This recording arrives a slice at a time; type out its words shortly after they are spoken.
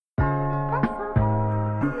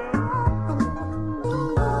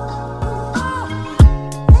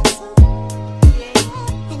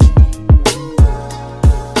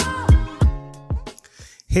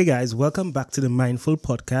Hey guys, welcome back to the Mindful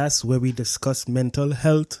Podcast where we discuss mental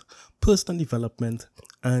health, personal development,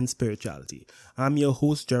 and spirituality. I'm your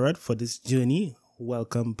host, Jared, for this journey.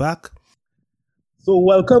 Welcome back. So,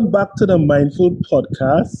 welcome back to the Mindful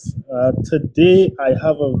Podcast. Today, I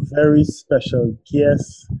have a very special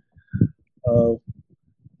guest, a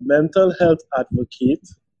mental health advocate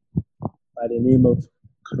by the name of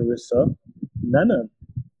Carissa Nanan.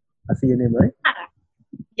 I see your name right?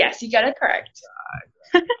 Yes, you got it correct.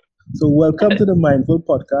 So, welcome to the Mindful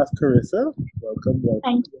Podcast, Carissa. Welcome.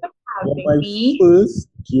 Thank you for You're having my me. first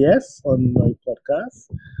guest on my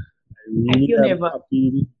podcast. I really feel am nervous.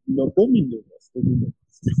 happy. No, don't be nervous. Don't be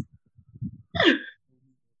nervous.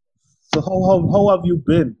 So, how have you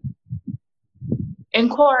been? In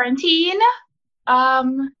quarantine,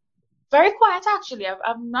 very quiet actually.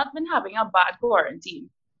 I've not been having a bad quarantine.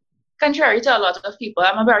 Contrary to a lot of people,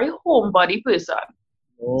 I'm a very homebody person.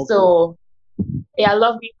 Okay. So yeah, I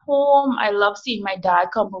love being home. I love seeing my dad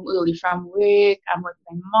come home early from work. I'm with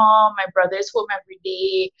my mom. My brother is home every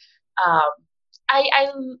day. Um,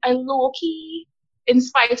 I low key, in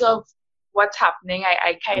spite of what's happening,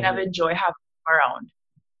 I kind of enjoy having him around.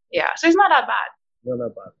 Yeah, so it's not that bad. Not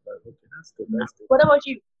that bad. Okay, that's good. No. That's good. What about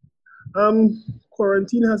you?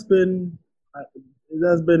 Quarantine has been it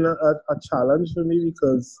has been a challenge for me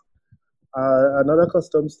because I'm not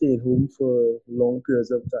accustomed staying home for long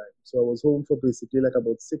periods of time. So I was home for basically like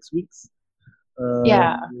about 6 weeks.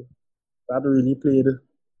 Yeah. That really played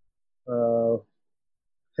uh,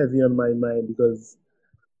 heavy on my mind because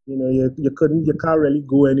you can't really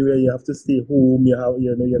go anywhere. You have to stay home. You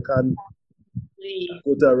can't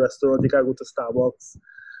go to a restaurant. You can't go to Starbucks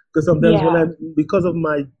because sometimes Yeah. because of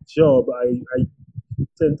my job, I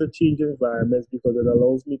tend to change environments because it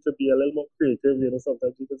allows me to be a little more creative.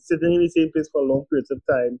 Sometimes because sitting in the same place for long periods of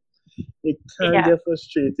time, it can get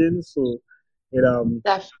frustrating. So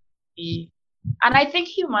Definitely. And I think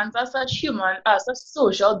humans are such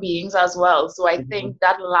social beings as well. So I think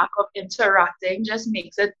that lack of interacting just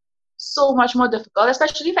makes it so much more difficult,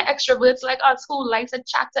 especially for extroverts like us who like to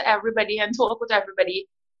chat to everybody and talk with everybody.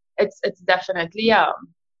 It's definitely a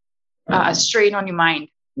strain on your mind.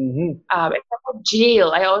 It's like a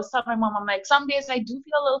jail. I always tell my mom, I'm like, some days I do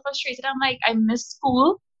feel a little frustrated. I'm like, I miss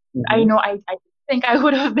school. I know I think I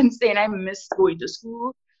would have been saying I miss going to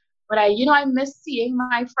school, but I miss seeing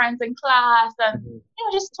my friends in class and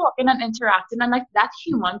just talking and interacting and like that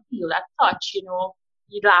human feel, that touch.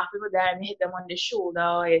 You laughing with them, you hit them on the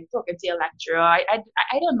shoulder, you're talking to your lecturer. I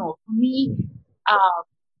don't know. For me,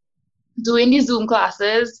 doing these Zoom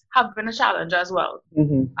classes have been a challenge as well.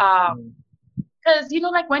 Because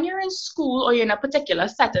like when you're in school or you're in a particular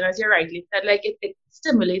setting, as you rightly said, like it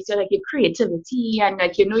stimulates your creativity and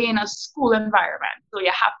like you're in a school environment, so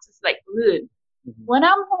you have to like learn. When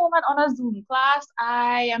I'm home and on a Zoom class,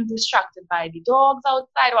 I am distracted by the dogs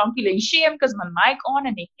outside, or I'm feeling shame because my mic on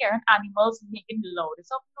and they hearing animals making the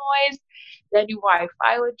loudest of noise. Then the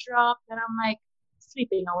Wi-Fi would drop, then I'm like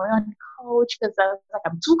sleeping away on the couch because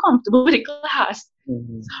I'm too comfortable with the class.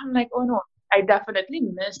 So I'm like, oh no, I definitely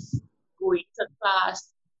miss going to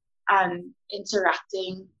class and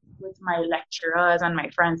interacting with my lecturers and my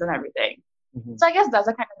friends and everything. So I guess that's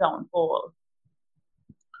a kind of downfall.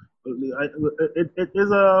 It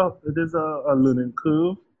is a learning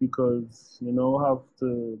curve because have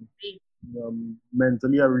to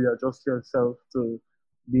mentally readjust yourself to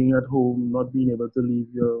being at home, not being able to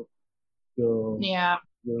leave your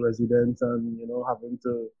residence, and having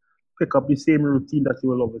to pick up the same routine that you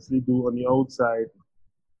will obviously do on the outside.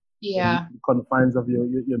 Yeah. In the confines of your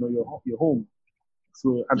home.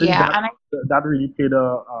 So I think that really played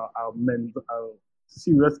a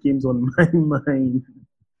serious games on my mind.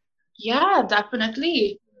 Yeah,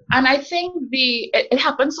 definitely. And I think it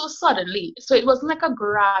happened so suddenly. So it wasn't like a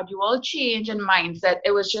gradual change in mindset.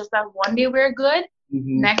 It was just that one day we're good,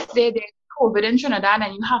 next day there's COVID in Trinidad,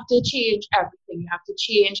 and you have to change everything. You have to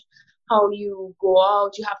change how you go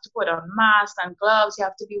out. You have to put on masks and gloves. You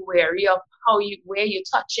have to be wary of where you're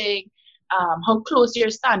touching, how close you're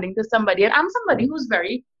standing to somebody. And I'm somebody who's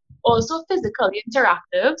very also physically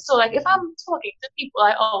interactive. So like if I'm talking to people,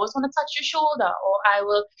 I always want to touch your shoulder, or I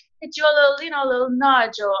will hit you a little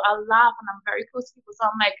nudge, or I'll laugh, and I'm very close to people. So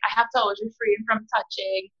I'm like, I have to always refrain from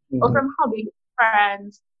touching or from hugging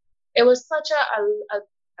friends. It was such a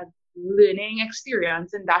learning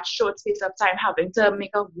experience in that short space of time, having to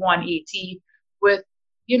make a 180 with,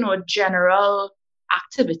 general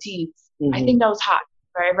activities. I think that was hard.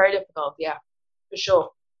 Very, very difficult. Yeah, for sure.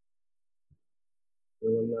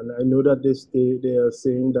 And I know that they are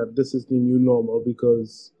saying that this is the new normal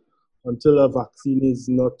because until a vaccine is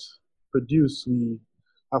not produced, we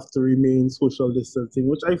have to remain social distancing,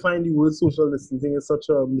 which I find the word social distancing is such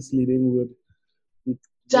a misleading word.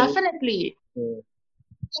 Definitely.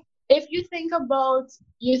 If you think about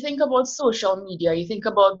social media, you think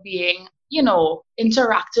about being,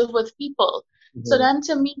 interactive with people. So then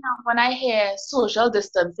to me now, when I hear social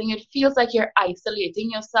distancing, it feels like you're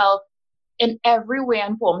isolating yourself in every way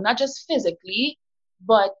and form, not just physically,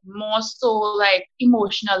 but more so like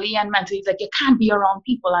emotionally and mentally. It's like you can't be around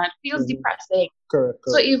people and it feels depressing. Correct.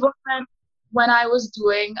 So even when I was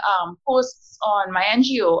doing posts on my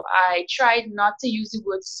NGO, I tried not to use the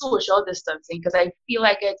word social distancing because I feel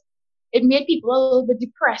like it made people a little bit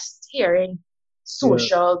depressed hearing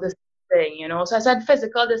social distancing, So I said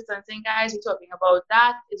physical distancing, guys, we're talking about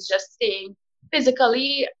that. It's just staying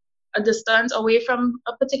physically a distance away from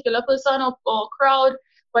a particular person or crowd,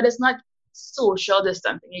 but it's not social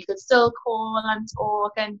distancing. You could still call and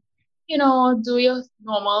talk and, do your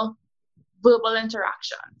normal verbal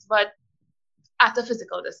interactions, but at a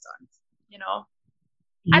physical distance,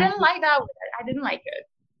 I didn't like that word. I didn't like it.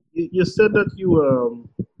 You said that you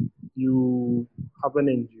have an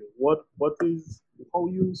NGO. What is how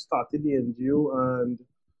you started the NGO and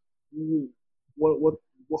what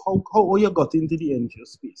how you got into the NGO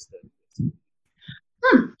space then?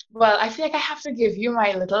 Well, I feel like I have to give you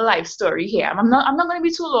my little life story here. I'm not going to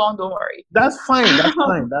be too long. Don't worry. That's fine.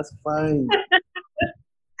 That's fine.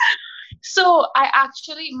 So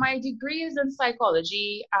my degree is in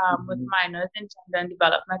psychology with minors in gender and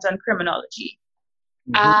development and criminology.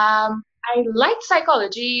 I liked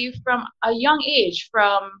psychology from a young age,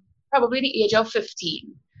 from probably the age of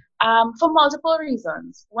 15, for multiple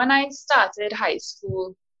reasons. When I started high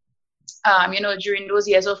school, during those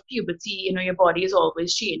years of puberty, your body is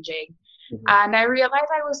always changing. And I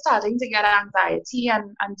realized I was starting to get anxiety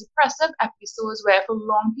and depressive episodes where for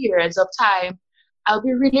long periods of time, I'll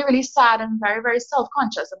be really, really sad and very, very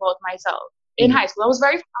self-conscious about myself. In high school, I was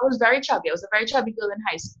very chubby. I was a very chubby girl in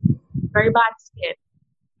high school, very bad skin.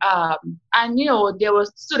 And there were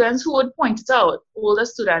students who would point it out, older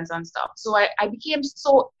students and stuff. So I became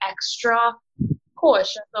so extra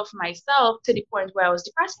cautious of myself to the point where I was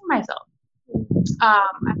depressing myself.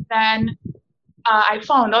 And then I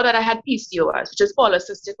found out that I had PCOS, which is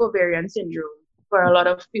polycystic ovarian syndrome. For a lot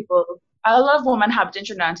of people, a lot of women have it in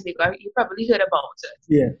Trinidad and Tobago. You probably heard about it.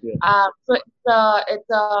 Yeah. So it's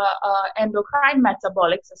a endocrine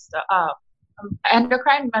metabolic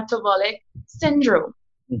syndrome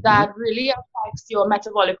that really affects your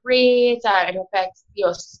metabolic rate. It affects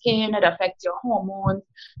your skin. It affects your hormones,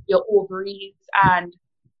 your ovaries, and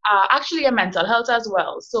actually your mental health as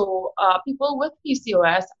well. So people with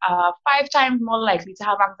PCOS are 5 times more likely to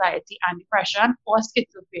have anxiety and depression or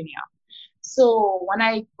schizophrenia. So when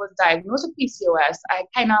I was diagnosed with PCOS, I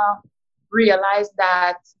kind of realized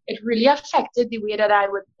that it really affected the way that I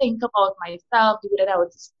would think about myself, the way that I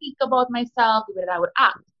would speak about myself, the way that I would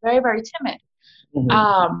act. Very, very timid.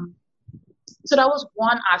 So that was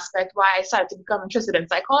one aspect why I started to become interested in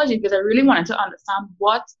psychology, because I really wanted to understand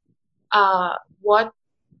what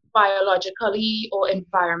biologically or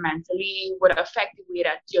environmentally would affect the way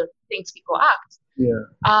that you think, speak, or act.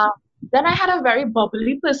 Then I had a very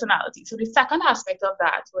bubbly personality. So the second aspect of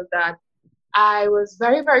that was that I was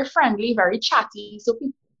very, very friendly, very chatty. So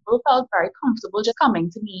people felt very comfortable just coming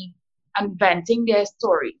to me and venting their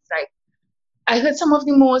stories. Like, I heard some of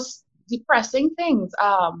the most depressing things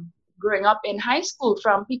growing up in high school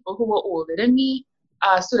from people who were older than me,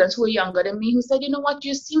 students who were younger than me, who said, you know what,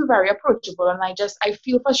 you seem very approachable, and I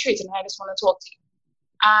feel frustrated and I just want to talk to you.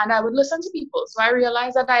 And I would listen to people. So I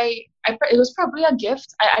realized that it was probably a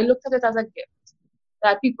gift. I looked at it as a gift,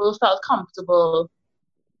 that people felt comfortable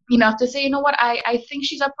enough to say, you know what, I think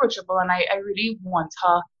she's approachable and I really want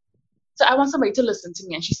her. So I want somebody to listen to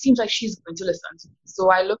me, and she seems like she's going to listen to me.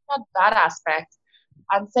 So I looked at that aspect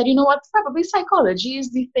and said, you know what, probably psychology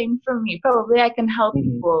is the thing for me. Probably I can help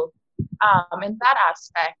people in that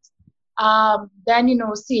aspect. Then,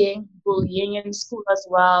 seeing bullying in school as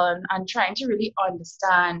well, and trying to really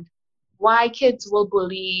understand why kids will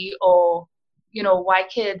bully, or, why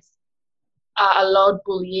kids allowed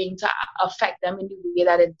bullying to affect them in the way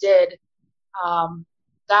that it did.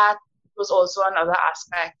 That was also another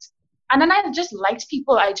aspect. And then I just liked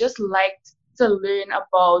people. I just liked to learn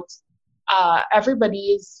about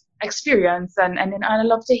everybody's experience, and then I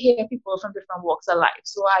love to hear people from different walks of life.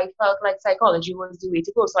 So I felt like psychology was the way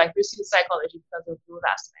to go. So I pursued psychology because of those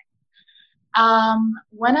aspects.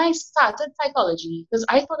 When I started psychology, because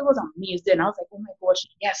I thought it was amazing, I was like, oh my gosh,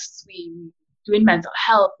 yes, we doing mental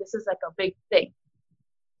health. This is like a big thing.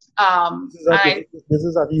 This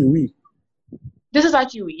is at UWI. This is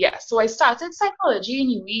at UWI, yes. So I started psychology in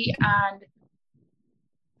UWI, and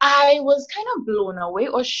I was kind of blown away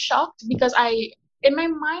or shocked because in my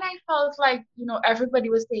mind, I felt like, everybody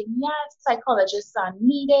was saying, yes, psychologists are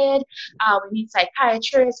needed. We need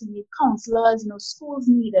psychiatrists, we need counselors, schools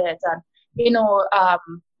need it. And,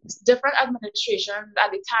 different administrations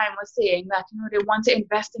at the time was saying that, they want to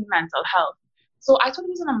invest in mental health. So I thought it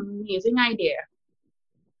was an amazing idea.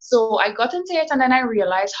 So I got into it, and then I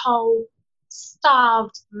realized how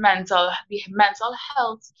starved the mental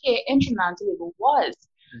health care in Trinidad and Tobago was.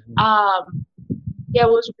 There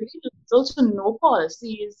was really little to no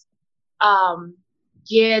policies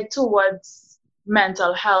geared towards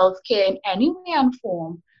mental health care in any way and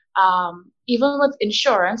form. Even with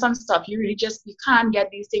insurance and stuff, you can't get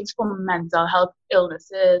these things from mental health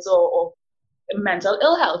illnesses or mental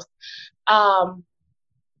ill health.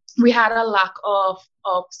 We had a lack of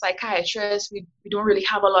psychiatrists. We don't really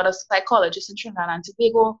have a lot of psychologists in Trinidad and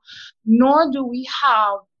Tobago, nor do we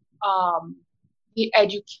have the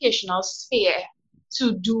educational sphere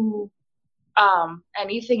to do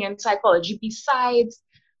anything in psychology besides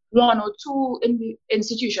one or two in the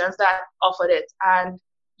institutions that offered it. And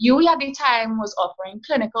UWI at the time was offering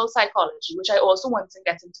clinical psychology, which I also wanted to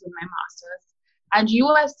get into in my master's. And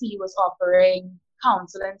USC was offering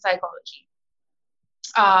counseling psychology.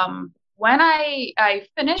 When I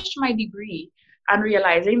finished my degree and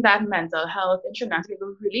realizing that mental health in Trinidad it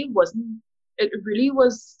really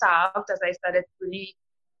was starved, as I said,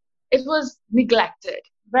 it was neglected,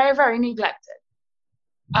 very, very neglected.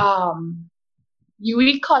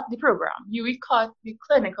 UWI cut the program. UWI cut the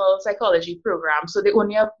clinical psychology program. So they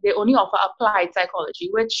only offer applied psychology,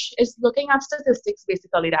 which is looking at statistics,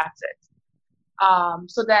 basically, that's it.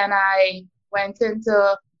 So then I went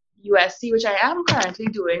into USC, which I am currently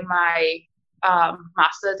doing my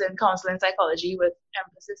master's in counseling psychology with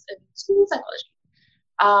emphasis in school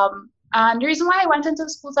psychology. And the reason why I went into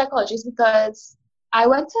school psychology is because I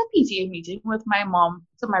went to a PTA meeting with my mom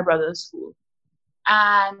to my brother's school.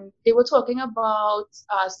 And they were talking about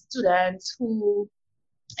students who,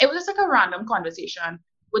 it was just like a random conversation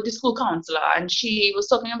with the school counselor. And she was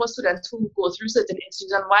talking about students who go through certain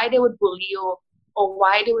issues and why they would bully or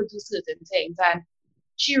why they would do certain things. And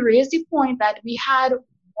she raised the point that we had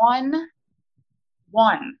one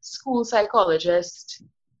school psychologist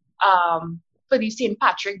for the St.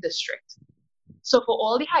 Patrick district. So for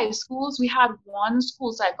all the high schools, we had one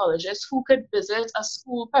school psychologist who could visit a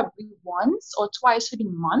school probably once or twice for the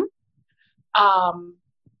month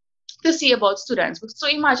to see about students. So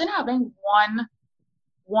imagine having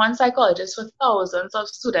one psychologist for thousands of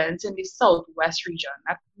students in the Southwest region.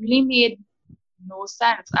 That really made no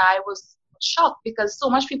sense. I was shocked because so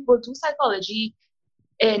much people do psychology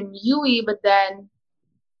in UWI, but then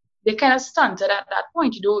they kind of stunted at that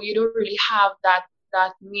point. You don't really have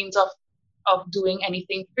that means of doing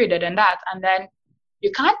anything further than that. And then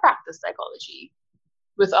you can't practice psychology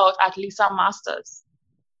without at least a master's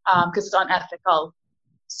because it's unethical.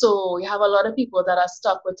 So you have a lot of people that are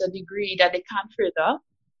stuck with a degree that they can't further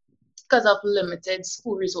because of limited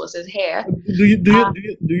school resources here. Do you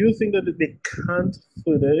think that they can't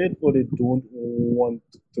further it or they don't want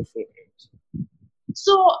to further it?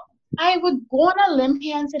 So I would go on a limb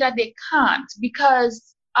here and say that they can't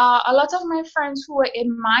because a lot of my friends who were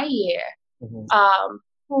in my year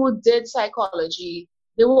who did psychology,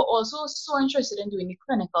 they were also so interested in doing the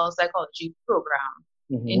clinical psychology program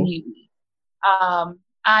in UWI.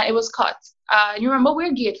 And it was cut. You remember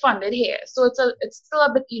we're gate funded here, so it's still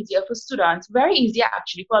a bit easier for students, very easy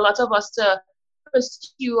actually for a lot of us to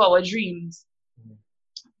pursue our dreams.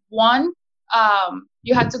 One,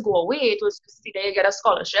 you had to go away. It was just either you get a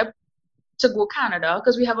scholarship to go Canada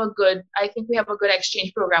because I think we have a good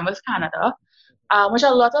exchange program with Canada, which a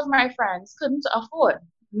lot of my friends couldn't afford.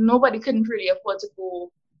 Nobody couldn't really afford to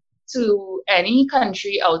go to any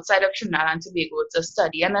country outside of Trinidad and Tobago to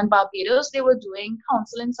study. And then Barbados, they were doing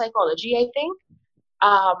counseling psychology, I think.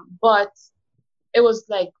 But it was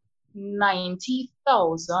like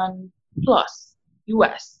 90,000 plus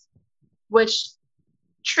US, which,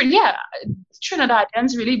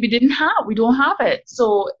 Trinidadians really we don't have it.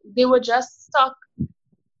 So they were just stuck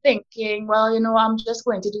thinking, well, I'm just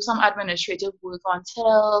going to do some administrative work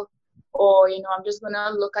until, or, I'm just going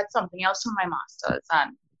to look at something else for my master's.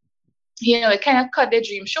 And it kind of cut their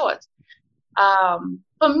dream short.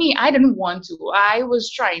 For me, I didn't want to. I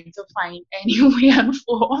was trying to find any way and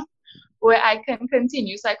form where I can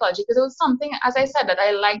continue psychology because it was something, as I said, that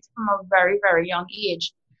I liked from a very, very young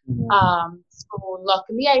age. So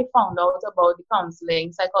luckily, I found out about the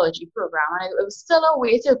counseling psychology program, and it was still a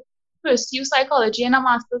way to pursue psychology in a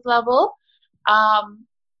master's level.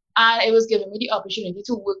 And it was giving me the opportunity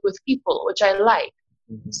to work with people, which I like.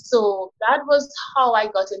 Mm-hmm. So that was how I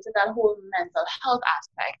got into that whole mental health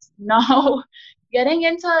aspect. Now, getting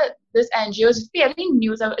into this NGO is fairly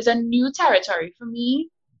new. It's a new territory for me,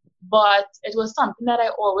 but it was something that I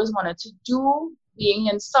always wanted to do, being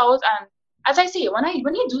in South. And as I say, when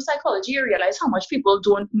you do psychology, you realize how much people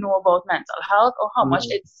don't know about mental health or how much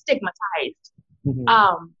it's stigmatized,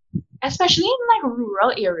 um, especially in like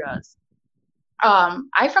rural areas.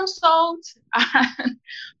 I from South, and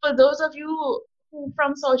for those of you who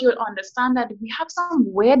from South, you would understand that we have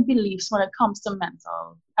some weird beliefs when it comes to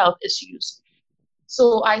mental health issues.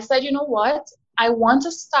 So I said, you know what? I want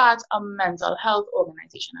to start a mental health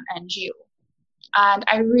organization, an NGO. And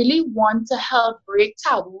I really want to help break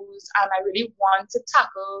taboos, and I really want to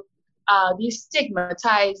tackle these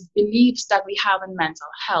stigmatized beliefs that we have in mental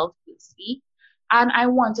health, basically. And um, I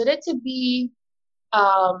wanted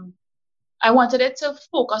it to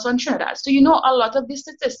focus on Trinidad. So, you know, a lot of these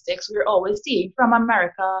statistics we're always seeing from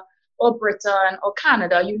America or Britain or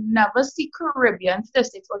Canada, you never see Caribbean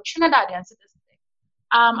statistics or Trinidadian statistics.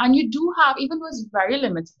 And you do have, even though it's very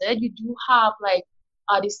limited, you do have like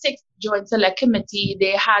the Sixth Joint Select Committee.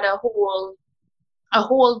 They had a whole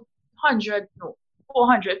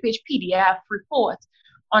 400-page PDF report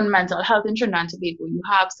on mental health in Trinidad and Tobago. You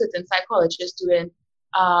have certain psychologists doing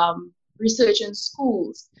research in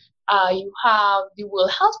schools. You have the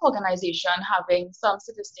World Health Organization having some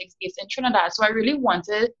statistics based in Trinidad. So I really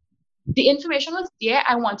wanted, the information was there.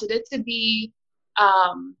 I wanted it to be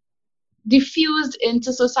diffused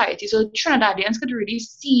into society so Trinidadians could really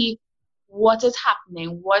see what is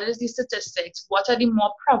happening, what is the statistics, what are the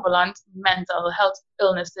more prevalent mental health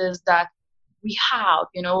illnesses that we have,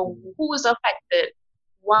 who is affected,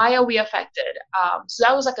 why are we affected. So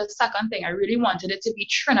that was like a second thing. I really wanted it to be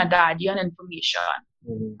Trinidadian information.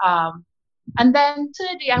 And then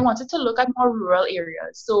today I wanted to look at more rural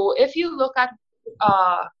areas. So if you look at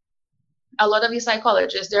a lot of these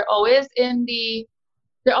psychologists, they're always in the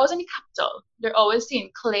capital. They're always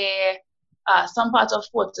seeing Clare, some parts of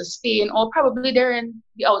Port of Spain, or probably they're in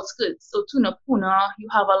the outskirts. So Tuna Puna, you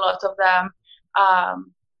have a lot of them.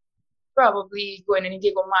 Probably going in the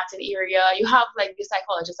Diego Martin area. You have like the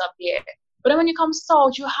psychologists up there. But then when you come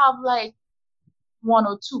south, you have like one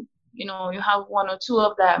or two. You have one or two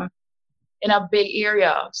of them in a big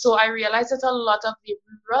area. So I realized that a lot of the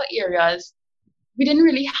rural areas, we didn't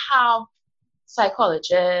really have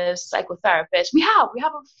psychologists, psychotherapists. We have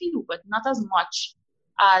a few, but not as much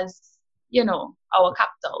as our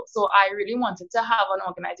capital. So I really wanted to have an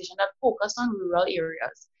organization that focused on rural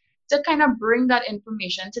areas to kind of bring that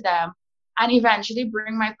information to them and eventually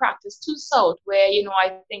bring my practice to South, where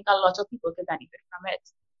I think a lot of people could benefit from it.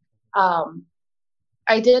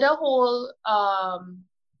 I did a whole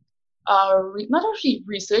not actually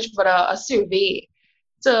research, but a survey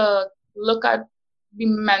to look at the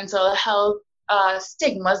mental health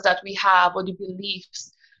stigmas that we have, or the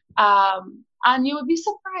beliefs. And you would be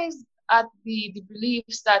surprised at the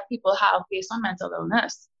beliefs that people have based on mental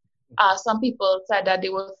illness. Some people said that they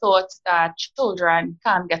were thought that children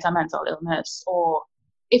can get a mental illness, or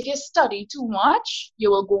if you study too much, you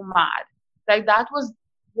will go mad. Like that was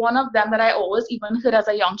one of them that I always even heard as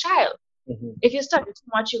a young child. If you study too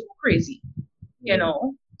much, you go crazy,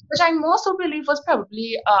 which I also believe was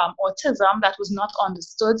probably autism that was not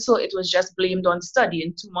understood, so it was just blamed on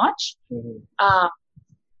studying too much.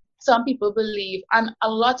 Some people believe, and a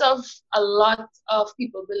lot of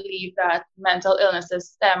people believe, that mental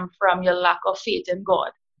illnesses stem from your lack of faith in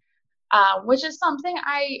God, which is something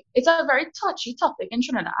it's a very touchy topic in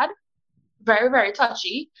Trinidad, very, very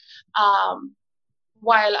touchy.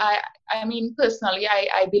 While I mean, personally,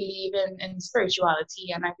 I believe in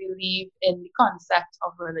spirituality, and I believe in the concept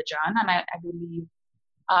of religion, and I believe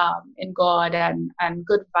in God and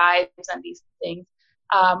good vibes and these things.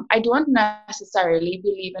 I don't necessarily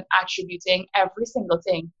believe in attributing every single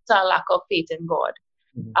thing to a lack of faith in God.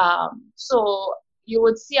 So you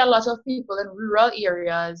would see a lot of people in rural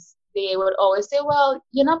areas, they would always say, well,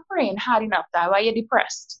 you're not praying hard enough, that's why you're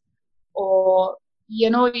depressed. Or, you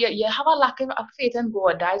have a lack of faith in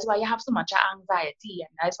God, that's why you have so much anxiety,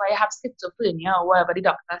 and that's why you have schizophrenia, or whatever the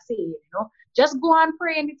doctor says, Just go and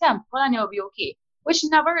pray in the temple and you'll be okay. Which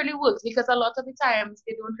never really works, because a lot of the times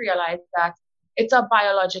they don't realize that it's a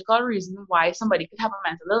biological reason why somebody could have a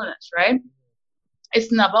mental illness, right?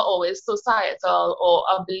 It's never always societal or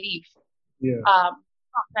a belief.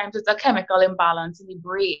 Sometimes it's a chemical imbalance in the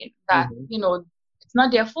brain that, it's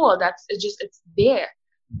not their fault. It's there.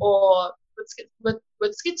 Or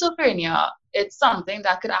with schizophrenia, it's something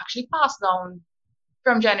that could actually pass down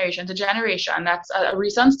from generation to generation. That's a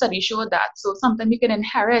recent study showed that. So something you can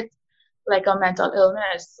inherit, like a mental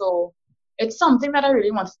illness. So it's something that I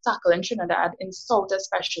really want to tackle in Trinidad, in South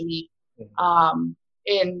especially,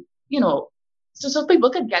 in, so people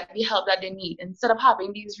could get the help that they need instead of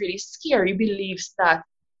having these really scary beliefs that,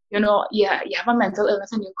 you have a mental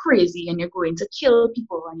illness and you're crazy and you're going to kill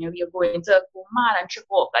people and you're going to go mad and trip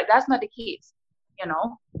up. Like, that's not the case, Yeah.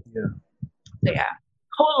 So, yeah.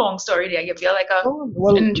 Whole long story there. You feel like a...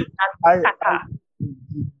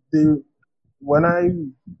 when I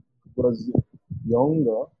was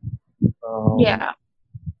younger,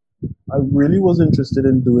 I really was interested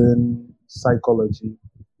in doing psychology.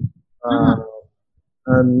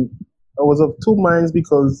 And I was of two minds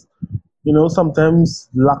because, sometimes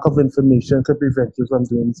lack of information could prevent you from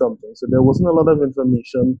doing something. So there wasn't a lot of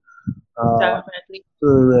information Definitely. to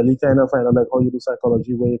really kind of find out like how you do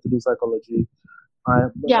psychology, where you could do psychology. I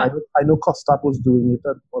know Costat was doing it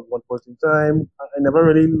at one point in time. I never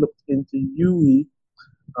really looked into UE.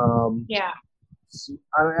 So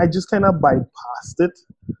I just kind of bypassed it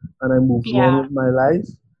and I moved on with my life.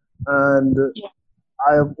 And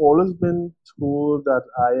I have always been told that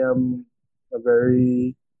I am a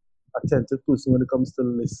very attentive person when it comes to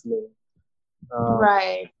listening.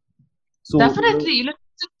 Right. So, definitely. You to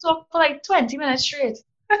talk for like 20 minutes straight.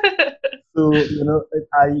 So,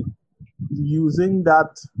 I using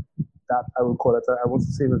that I would call it, I want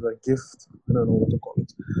to say it as a gift. I don't know what to call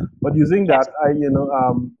it. But using that, I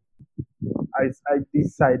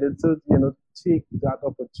decided to, take that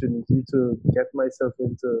opportunity to get myself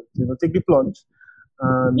into, take the plunge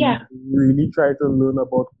and really try to learn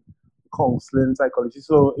about counseling psychology.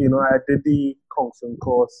 So, I did the counseling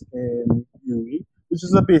course in UE, which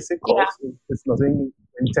is a basic course. It's nothing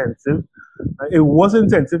intensive. It was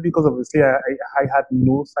intensive because obviously I had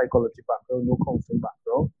no psychology background, no counseling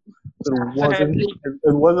background. So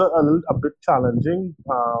it was a bit challenging.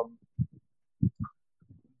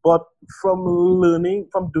 But from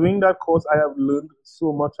doing that course, I have learned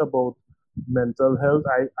so much about mental health.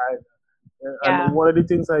 And one of the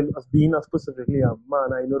things being specifically a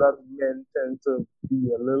man, I know that men tend to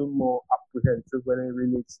be a little more apprehensive when it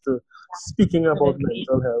relates to speaking about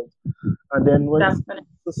mental health. And then when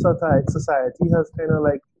society has kind of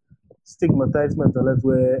like stigmatized mental health,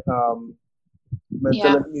 where mental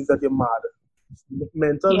health means that you're mad.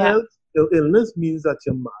 Mental health, illness means that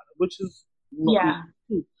you're mad, which is not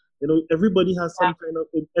true. Everybody has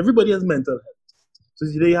everybody has mental health. So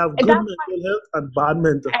they have good mental health and bad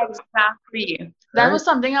mental health. Exactly. That was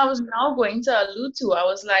something I was now going to allude to. I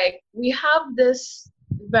was like, we have this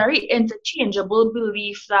very interchangeable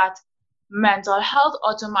belief that mental health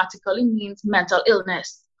automatically means mental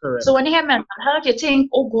illness. Correct. So when you hear mental health, you think,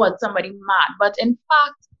 oh God, somebody mad. But in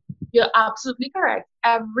fact, you're absolutely correct.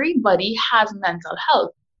 Everybody has mental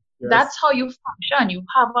health. Yes. That's how you function. You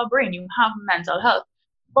have a brain, you have mental health.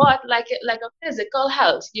 But like a physical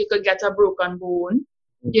health, you could get a broken bone,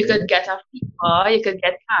 you could get a fever, you could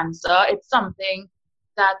get cancer. It's something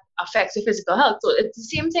that affects your physical health. So it's the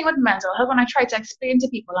same thing with mental health. When I try to explain to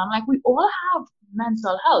people, I'm like, we all have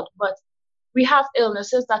mental health, but we have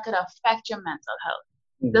illnesses that could affect your mental health.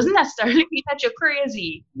 It doesn't necessarily mean that you're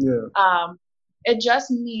crazy. It just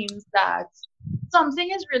means that something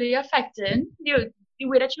is really affecting the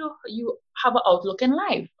way that you have an outlook in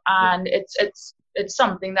life, and it's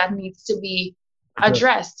something that needs to be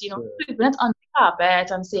addressed. Sweeping it on the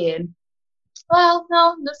carpet and saying, well,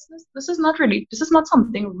 no, this is not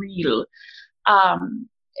something real.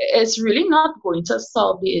 It's really not going to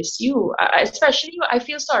solve the issue. Especially, I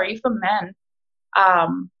feel sorry for men,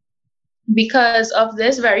 because of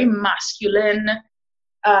this very masculine,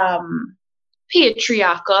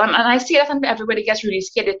 patriarchal, and I see that, and everybody gets really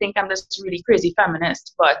scared. They think I'm this really crazy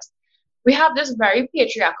feminist, but we have this very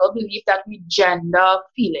patriarchal belief that we gender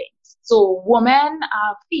feelings. So women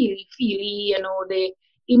are feely, they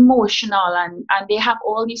emotional, and they have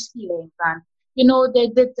all these feelings, and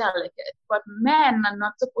they're delicate. But men are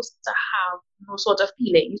not supposed to have no sort of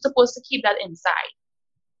feeling. You're supposed to keep that inside.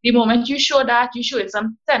 The moment you show that, you show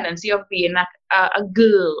some tendency of being a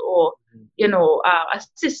girl, or a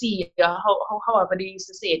sissy, however they used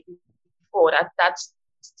to say it before. That's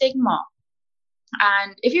stigma.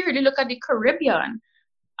 And if you really look at the Caribbean,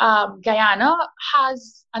 Guyana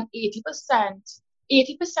has an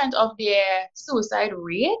 80% of their suicide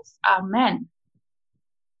rates are men.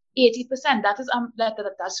 80%.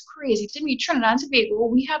 That's crazy to me. Trinidad and Tobago,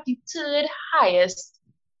 we have the third highest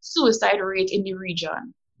suicide rate in the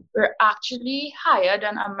region. We're actually higher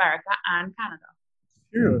than America and Canada.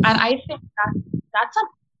 Yes. And I think that's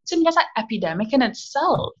an epidemic in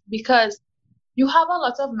itself, because you have a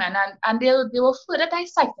lot of men, and they were further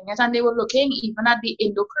dissecting it, and they were looking even at the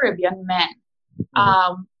Indo-Caribbean men.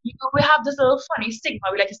 we have this little funny stigma.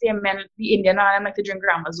 We like to say men, the Indian man, like to drink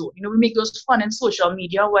Gramazone. We make those fun in social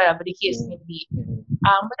media, whatever the case may be.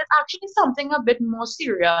 But it's actually something a bit more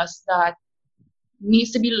serious that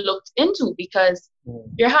needs to be looked into, because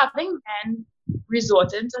you're having men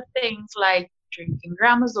resorting to things like drinking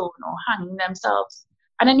Gramazone or hanging themselves,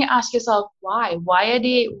 and then you ask yourself why? Why are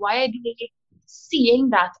they seeing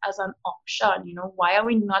that as an option? Why are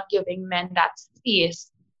we not giving men that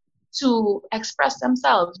space to express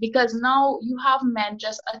themselves? Because now you have men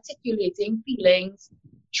just articulating feelings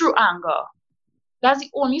through anger. That's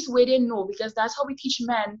the only way they know, because that's how we teach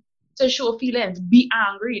men to show feelings. Be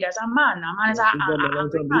angry. That's a man. A man is an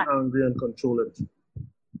angry man. Be angry and control it.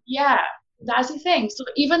 Yeah, that's the thing. So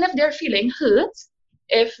even if they're feeling hurt,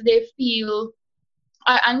 if they feel,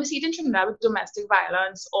 and we see it in Trinidad with domestic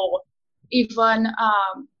violence, or even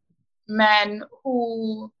men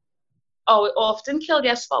who often kill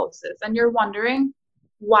their spouses, and you're wondering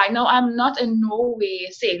why. Now, I'm not in no way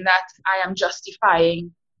saying that I am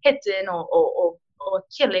justifying hitting or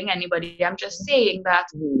killing anybody. I'm just saying that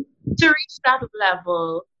to reach that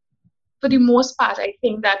level, for the most part, I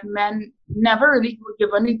think that men never really were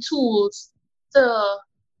given the tools to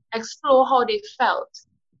explore how they felt.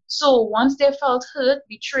 So once they felt hurt,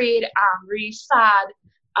 betrayed, angry, sad,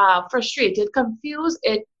 frustrated, confused,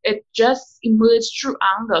 it just emerged through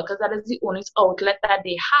anger, because that is the only outlet that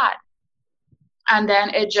they had. And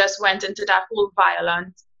then it just went into that whole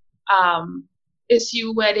violent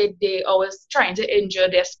issue where they always trying to injure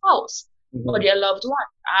their spouse or their loved one.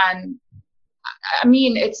 And I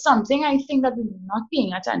mean, it's something I think that we're not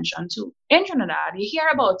paying attention to. In Trinidad, you hear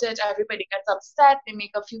about it, everybody gets upset, they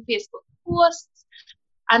make a few Facebook posts,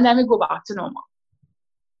 and then we go back to normal.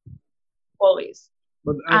 Always.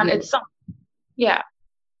 And it's something, yeah.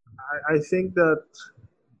 I think that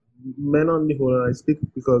men on the whole, and I speak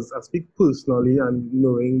because I speak personally and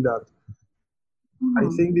knowing that I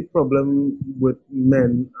think the problem with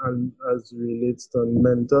men, and as relates to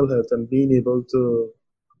mental health and being able to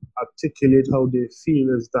articulate how they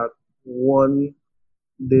feel, is that one,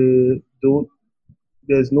 there's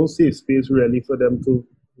no safe space really for them to,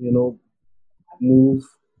 move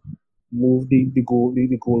the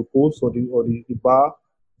goalpost or the bar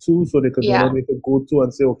to, so they could they could go to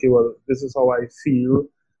and say, okay, well, this is how I feel.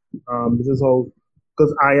 This is how,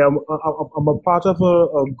 because I'm a part of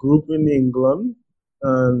a group in England,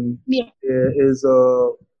 and there is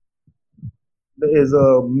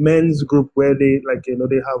a men's group where they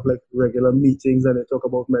they have like regular meetings and they talk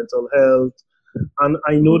about mental health, and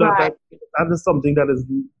I know that is something that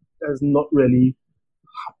is not really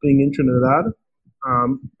happening in Trinidad.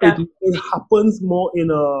 It happens more in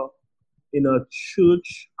a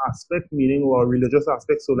church aspect, meaning, or religious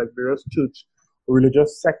aspect. So like various church or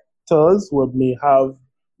religious sectors would may have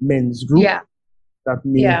men's group that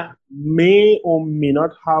may or may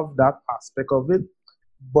not have that aspect of it,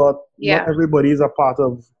 but not everybody is a part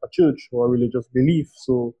of a church or a religious belief.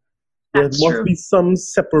 So there must be some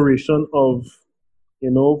separation of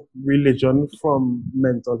religion from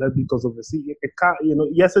mental health, because obviously it can't,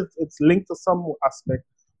 yes, it's linked to some aspect,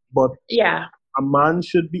 but a man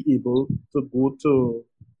should be able to go to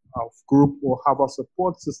a group or have a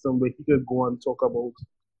support system where he could go and talk about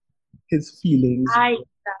his feelings. I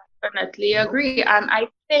definitely agree, and I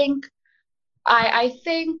think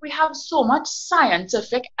we have so much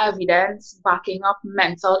scientific evidence backing up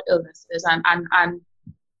mental illnesses and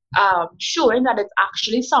showing that it's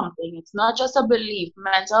actually something. It's not just a belief.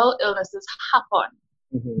 Mental illnesses happen.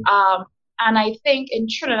 And I think in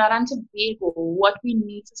Trinidad and Tobago, what we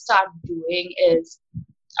need to start doing is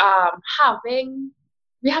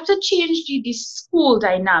we have to change the school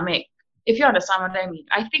dynamic, if you understand what I mean.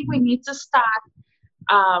 I think we need to start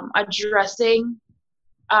addressing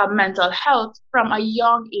mental health from a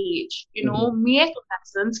young age, make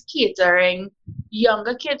lessons catering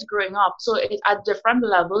younger kids growing up. So at different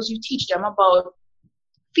levels, you teach them about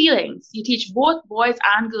feelings. You teach both boys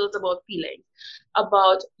and girls about feelings,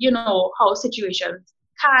 about, how situations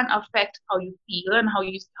can affect how you feel and how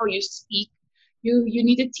you speak. You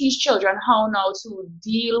need to teach children how now to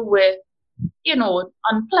deal with,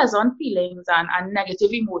 unpleasant feelings and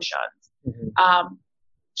negative emotions.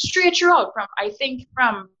 Straight throughout,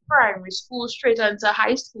 from primary school straight into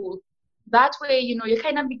high school. That way, you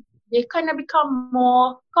kind of become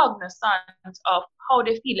more cognizant of how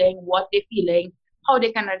they're feeling, what they're feeling, how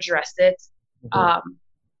they can address it. I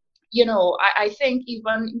think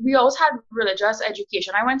even we also had religious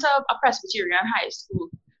education. I went to a Presbyterian high school,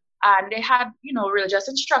 and they had, religious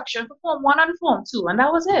instruction for Form 1 and Form 2, and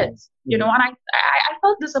that was it. And I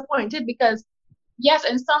felt disappointed, because yes,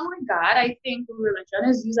 in some regard, I think religion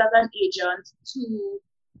is used as an agent to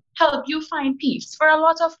help you find peace for a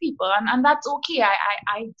lot of people, and that's okay.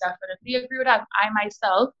 I definitely agree with that. I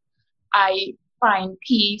myself, I find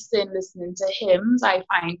peace in listening to hymns. I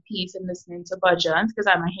find peace in listening to bhajans because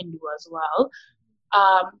I'm a Hindu as well.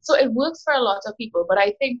 So it works for a lot of people, but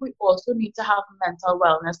I think we also need to have mental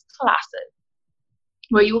wellness classes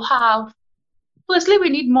where you have, firstly, we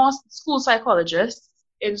need more school psychologists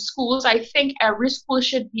in schools. I think every school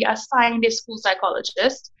should be assigned a school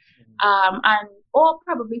psychologist, and or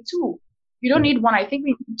probably two. You don't need one. I think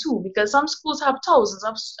we need two because some schools have thousands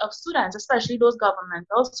of students, especially those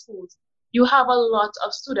governmental schools. You have a lot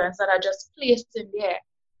of students that are just placed in there,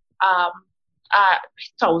 um,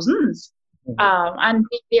 thousands, and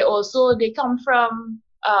they come from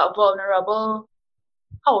vulnerable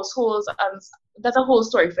households, and that's a whole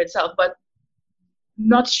story for itself. But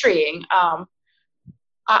not straying.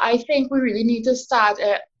 I think we really need to start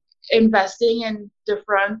investing in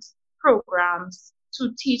different programs to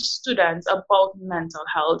teach students about mental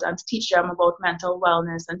health and to teach them about mental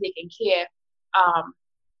wellness and taking care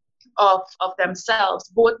of themselves,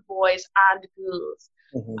 both boys and girls.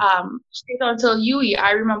 Straight until UE,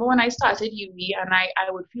 I remember when I started UE and I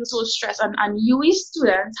would feel so stressed. And UE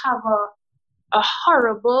students have a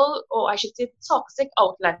horrible, or I should say toxic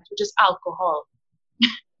outlet, which is alcohol.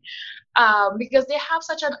 Because they have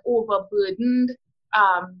such an overburdened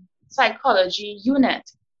psychology unit.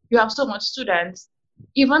 You have so much students.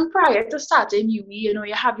 Even prior to starting UE,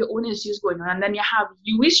 you have your own issues going on, and then you have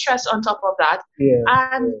UE stress on top of that.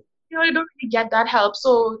 And you don't really get that help.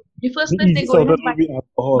 So the first place they go in is by the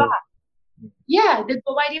bar. Yeah, they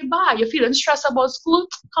go by the bar. You're feeling stressed about school,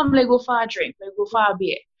 come let's go for a drink, let's go for a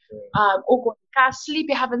beer. Or you can't sleep,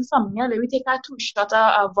 you're having insomnia, let me take a 2 shot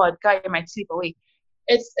of vodka, you might sleep away.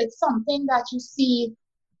 It's something that you see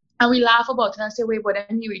and we laugh about it and say, wait, but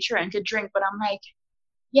then you trying to drink. But I'm like,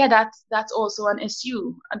 yeah, that's also an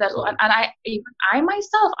issue. And I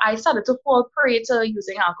myself, I started to fall prey to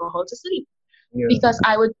using alcohol to sleep. Because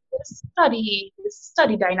I would study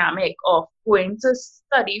dynamic of going to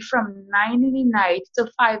study from 9 in the night to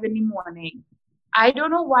 5 in the morning. I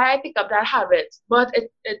don't know why I picked up that habit, but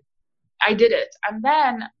I did it. And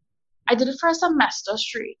then I did it for a semester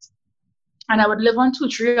straight. And I would live on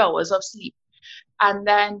 2-3 hours of sleep. And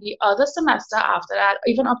then the other semester after that,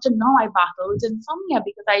 even up to now, I battle with insomnia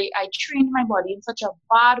because I trained my body in such a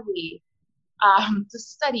bad way to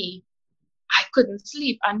study. I couldn't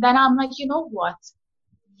sleep. And then I'm like, you know what?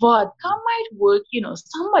 Vodka might work.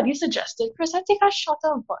 Somebody suggested, Chris, I take a shot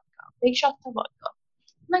of vodka, big shot of vodka.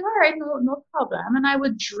 I'm like, all right, no problem. And I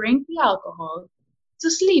would drink the alcohol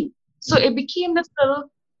to sleep. So it became this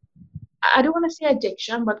little, I don't want to say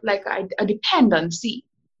addiction, but like a dependency.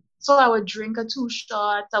 So I would drink 2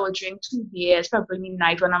 shots, I would drink 2 beers, probably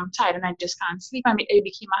midnight when I'm tired and I just can't sleep. And it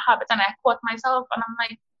became a habit and I caught myself and I'm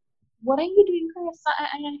like, what are you doing, Chris?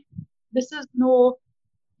 This is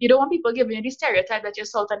you don't want people giving you the stereotype that you're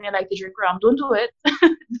salt and you like to drink rum. Don't do it.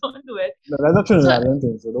 Don't do it. No, that's not true.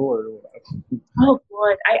 So don't worry about that. Oh,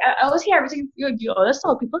 God. I always hear everything you always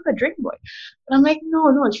tell people could drink, boy. But I'm like, no,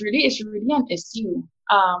 it's really an issue.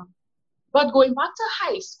 But going back to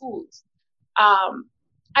high schools,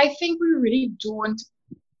 I think we really don't.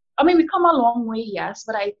 I mean, we come a long way, yes,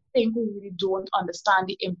 but I think we really don't understand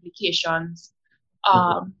the implications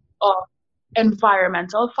of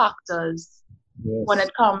environmental factors when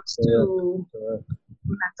it comes to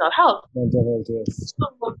mental health. Yes.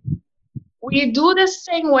 So we do this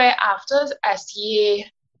thing where after SEA,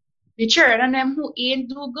 the children and them who ain't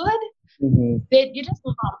do good, you just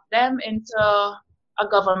lump them into a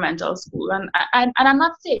governmental school. And I'm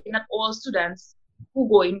not saying that all students who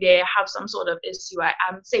go in there have some sort of issue.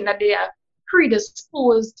 I'm saying that they are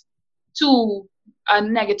predisposed to a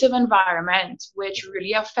negative environment which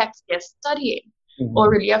really affects their studying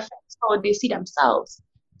or really affects how they see themselves.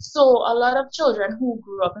 So a lot of children who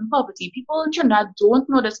grew up in poverty, people in Trinidad don't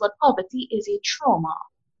know this, but poverty is a trauma.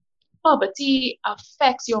 Poverty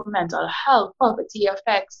affects your mental health. Poverty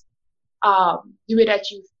affects the way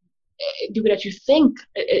that you think.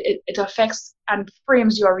 It affects and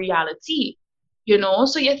frames your reality.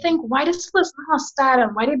 So you think, why this person hostile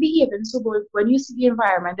and why they behaving so good when you see the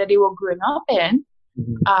environment that they were growing up in.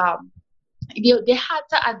 They had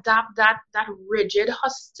to adapt that rigid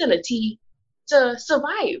hostility to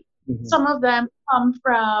survive. Some of them come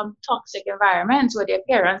from toxic environments where their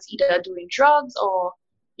parents either doing drugs or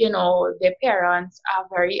their parents are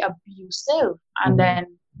very abusive, and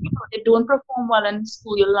then they don't perform well in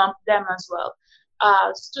school, you lump them as well.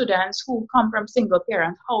 Students who come from single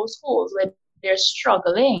parent households where they're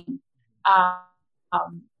struggling,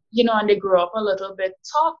 and they grow up a little bit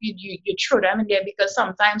tough, you throw them in there because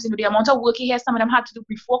sometimes, the amount of work you hear some of them had to do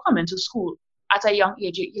before coming to school at a young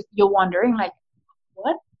age, you're wondering, like,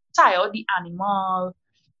 what? Tie out the animal,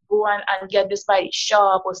 go and get this by the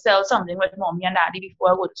shop or sell something with mommy and daddy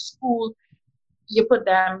before I go to school. You put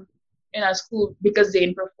them in a school because they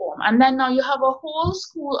didn't perform. And then now you have a whole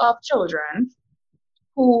school of children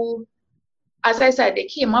who, as I said, they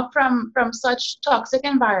came up from such toxic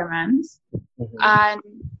environments, and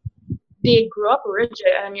they grew up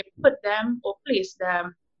rigid, and you put them or place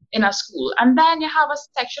them in a school. And then you have a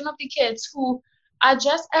section of the kids who are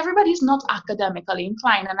just, everybody's not academically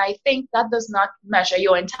inclined. And I think that does not measure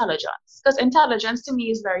your intelligence, because intelligence to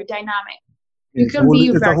me is very dynamic. It's a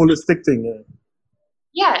holistic thing.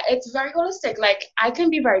 Yeah, it's very holistic. Like, I can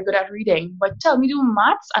be very good at reading, but tell me do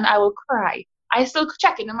maths and I will cry. I still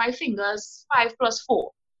checking on my fingers 5 +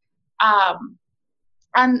 4.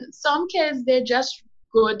 And some kids, they're just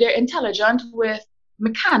good. They're intelligent with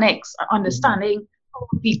mechanics, understanding how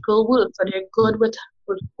people work. So they're good with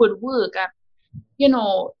work. And,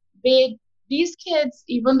 these kids,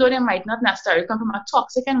 even though they might not necessarily come from a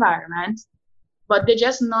toxic environment, but they're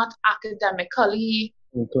just not academically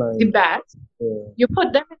inclined. The best. Yeah. You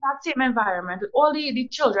put them in that same environment with all the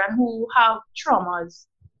children who have traumas,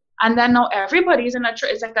 and then now everybody's in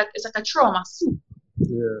it's like a trauma soup.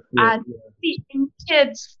 And seeing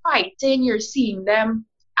kids fighting, you're seeing them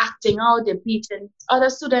acting out, they're beating other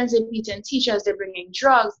students, they're beating teachers, they're bringing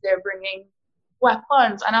drugs, they're bringing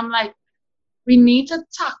weapons. And I'm like, we need to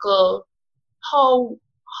tackle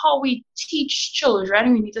how we teach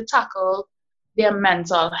children. We need to tackle their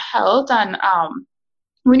mental health, and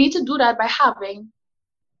we need to do that by having,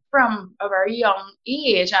 from a very young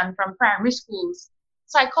age and from primary schools,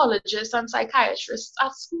 psychologists and psychiatrists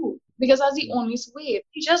at school, because that's the only way.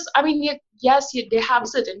 Teachers, they have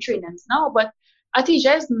certain trainings now, but a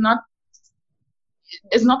teacher is not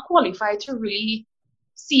qualified to really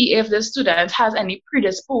see if the student has any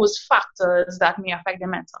predisposed factors that may affect their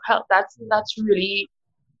mental health. That's really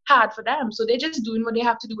hard for them. So they're just doing what they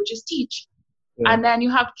have to do, which is teach. Yeah. And then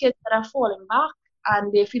you have kids that are falling back,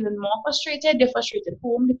 and they're feeling more frustrated. They're frustrated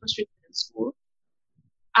home, they're frustrated in school.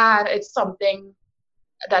 And it's something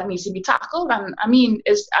that needs to be tackled. And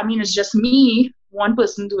it's just me, one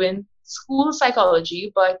person doing school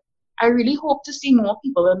psychology, but I really hope to see more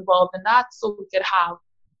people involved in that, so we could have,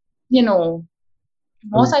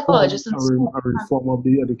 more psychologists in school. A reform of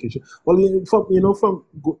the education. Well, from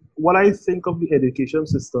what I think of the education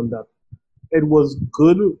system, that it was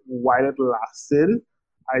good while it lasted.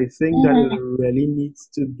 I think that it really needs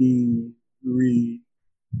to be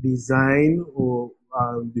redesigned, or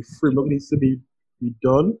the framework needs to be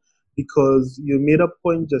redone, because you made a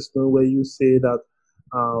point just now where you say that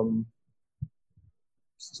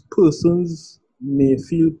persons may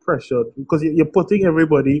feel pressured because you're putting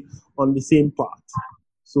everybody on the same path.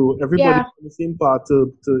 So everybody on the same path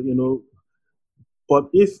to but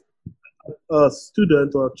if a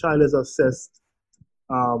student or a child is assessed,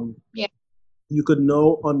 you could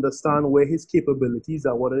now understand where his capabilities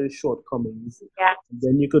are, what are his shortcomings. Yeah.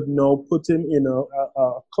 Then you could now put him in a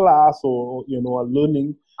class or a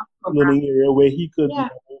learning area where he could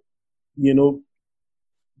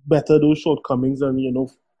better those shortcomings and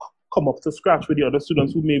come up to scratch with the other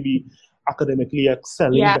students who may be academically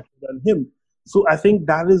excelling better than him. So I think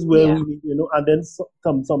that is where we need, and then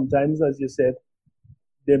sometimes, as you said,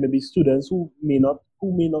 there may be students who may not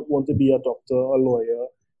want to be a doctor, a lawyer.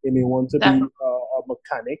 They may want to be a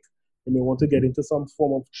mechanic. They may want to get into some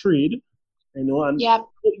form of trade, and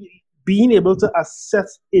being able to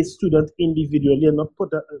assess a student individually and not put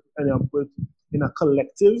that in a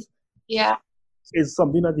collective, is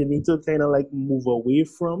something that you need to kind of like move away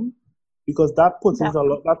from, because that puts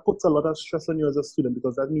a lot of stress on you as a student,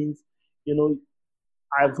 because that means,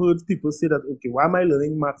 I've heard people say that, okay, why am I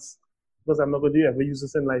learning maths? Because I'm not going to ever use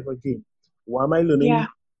this in life again. Why am I learning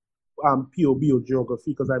POB or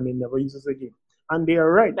geography? Because I may never use this again. And they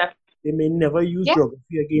are right. They may never use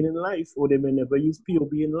geography again in life, or they may never use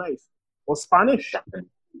POB in life, or Spanish.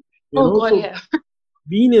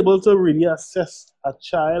 Being able to really assess a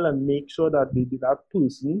child and make sure that that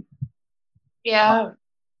person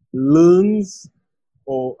learns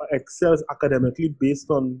or excels academically based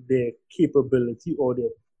on their capability or their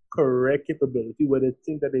correct capability, where they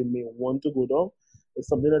think that they may want to go down, is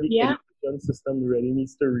something that the education system really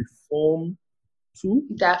needs to reform too.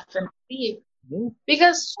 Definitely.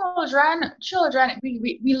 Because children,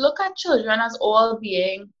 we look at children as all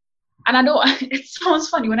being, and I know it sounds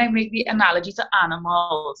funny when I make the analogy to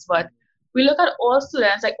animals, but we look at all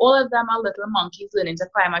students like all of them are little monkeys learning to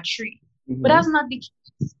climb a tree. But that's not the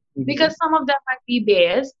case. Because some of them might be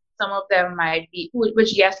bears, Some of them might be,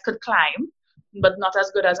 which yes, could climb, but not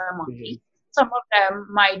as good as a monkey. Some of them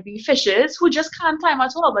might be fishes who just can't climb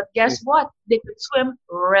at all, but guess what? They could swim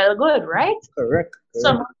real good, right? Correct.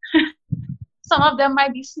 Some of them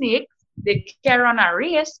might be snakes. They can't run a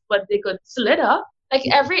race, but they could slither. Like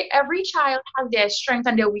every child has their strengths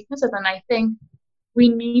and their weaknesses, and I think we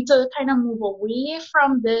need to kind of move away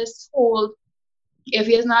from this whole, if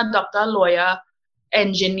you're not a doctor, lawyer,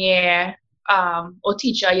 engineer, or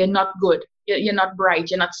teacher, you're not good. You're not bright.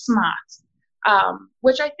 You're not smart.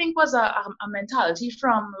 Which I think was a mentality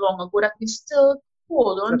from long ago that we still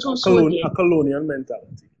hold on to. A colonial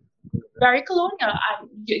mentality. Very colonial. And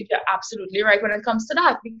you're absolutely right when it comes to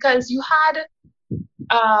that, because you had,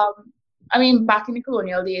 back in the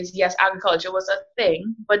colonial days, yes, agriculture was a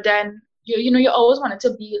thing, but then you always wanted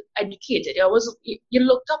to be educated. You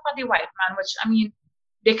looked up at the white man, which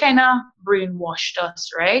they kind of brainwashed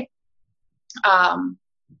us, right?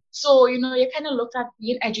 So you kind of looked at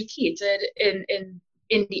being educated in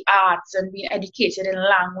the arts and being educated in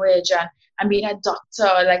language and being a doctor,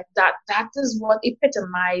 like that is what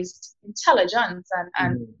epitomized intelligence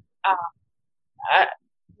and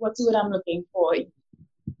what's the word I'm looking for?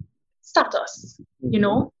 Status,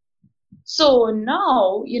 So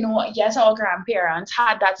now, yes, our grandparents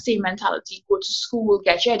had that same mentality: go to school,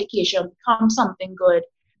 get your education, become something good,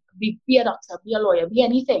 be a doctor, be a lawyer, be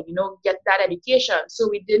anything, get that education. So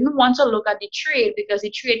we didn't want to look at the trade, because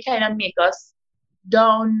the trade kind of make us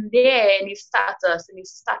down there in the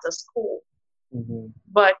status quo.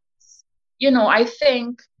 But I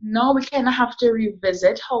think now we kind of have to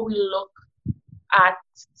revisit how we look at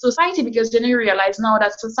society, because you realize now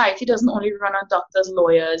that society doesn't only run on doctors,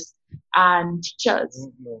 lawyers, and teachers.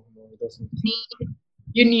 No, it doesn't.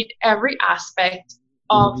 You need every aspect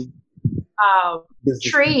of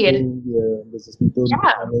trade, business people,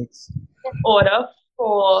 mechanics, in order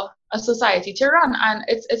for a society to run. And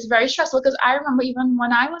it's very stressful, because I remember even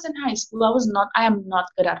when I was in high school, I am not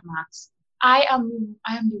good at maths. I am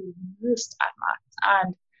the worst at maths.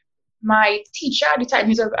 And my teacher at the time,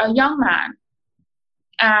 he's a young man,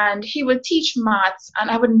 and he would teach maths, and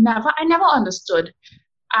I never understood.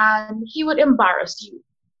 And he would embarrass you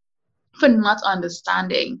for not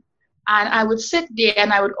understanding. And I would sit there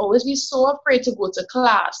and I would always be so afraid to go to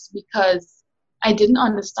class because I didn't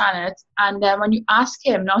understand it. And then when you ask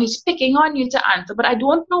him, now he's picking on you to answer, but I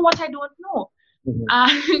don't know what I don't know.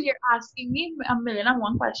 And you're asking me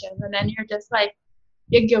 1,000,001 questions, and then you're just like,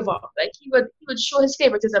 you give up. Like he would show his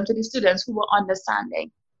favoritism to the students who were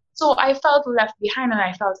understanding. So I felt left behind, and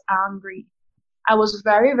I felt angry. I was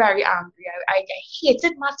very, very angry. I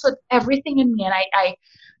hated maths with everything in me, and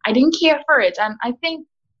I didn't care for it. And I think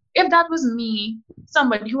if that was me,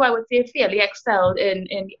 somebody who I would say fairly excelled in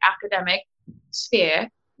the academic sphere,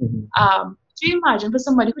 do you imagine for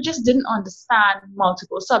somebody who just didn't understand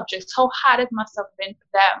multiple subjects, how hard it must have been for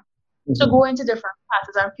them to go into different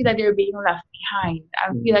classes and feel like they're being left behind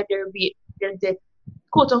and feel like they're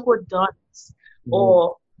quote unquote dunce,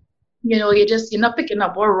 or you're not picking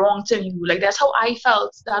up what wrong to you. Like that's how I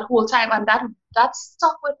felt that whole time, and that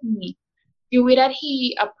stuck with me. The way that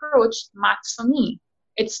he approached maths for me,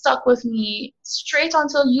 it stuck with me straight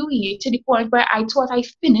until UE, to the point where I thought I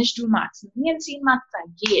finished doing maths. Me and seeing maths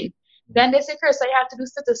again. Then they say, Chris, I have to do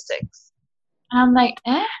statistics. And I'm like,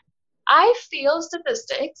 I failed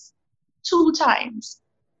statistics 2 times.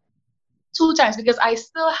 2 times, because I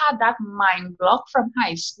still had that mind block from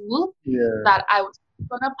high school that I was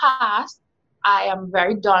gonna pass. I am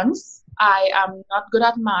very dunce. I am not good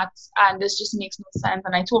at maths, and this just makes no sense.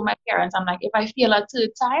 And I told my parents, I'm like, if I fail a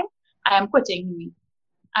 3rd time, I am quitting UE.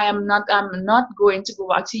 I'm not going to go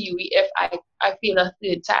back to UE if I fail a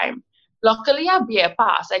 3rd time. Luckily, I bare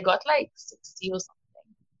passed. I got like 60 or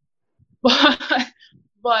something.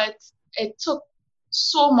 But it took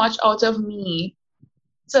so much out of me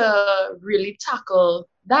to really tackle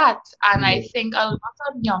that. And I think a lot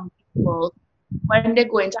of young people, when they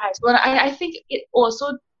go into high school, and I think it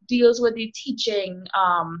also deals with the teaching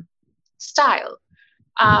style.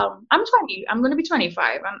 I'm 20. I'm going to be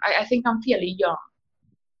 25, and I think I'm fairly young.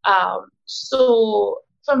 So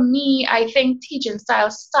for me, I think teaching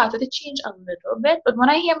style started to change a little bit. But when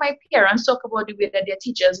I hear my parents talk about the way that their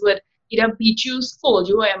teachers would either beat you, scold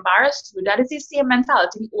you, or embarrass you, that is the same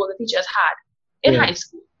mentality all the teachers had in high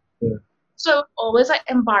school. So always like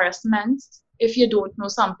embarrassment. If you don't know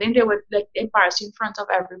something, they would like embarrass you in front of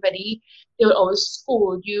everybody. They would always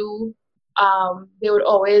scold you. They would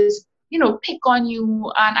always, pick on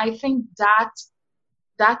you. And I think that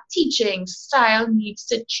teaching style needs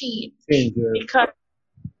to change because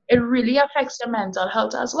it really affects your mental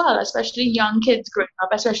health as well, especially young kids growing up,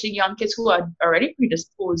 especially young kids who are already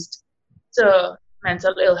predisposed to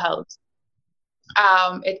mental ill health.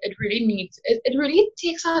 It really it really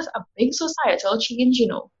takes us a big societal change,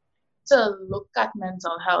 to look at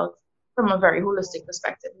mental health from a very holistic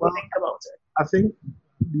perspective. What do you think about it? I think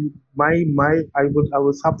I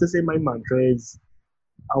would have to say my mantra is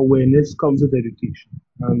awareness comes with education.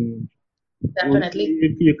 And Definitely.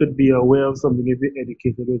 you could be aware of something if you're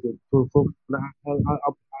educated with it.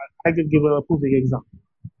 I could give a perfect example.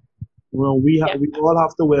 We all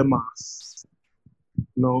have to wear masks.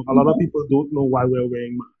 A lot of people don't know why we're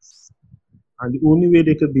wearing masks, and the only way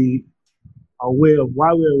they could be aware of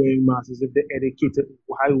why we're wearing masks is if they're educated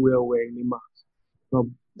why we're wearing the mask.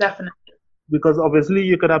 Definitely. Because obviously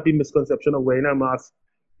you could have the misconception of wearing a mask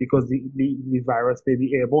because the virus may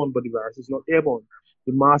be airborne, but the virus is not airborne.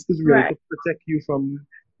 The mask is really to protect you from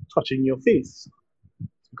touching your face.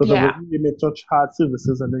 Because obviously you may touch hard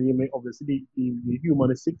surfaces, and then you may obviously the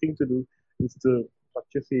humanistic thing to do is to touch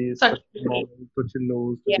your face, touch your mouth, touch your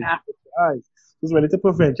nose, touch your eyes. It's ready to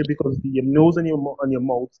prevent you because your nose and your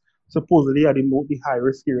mouth supposedly are the high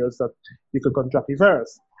risk areas that you could contract the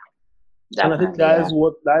virus. And I think that is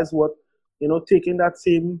what taking that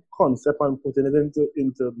same concept and putting it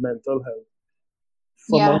into mental health.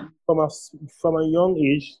 From a young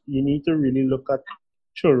age, you need to really look at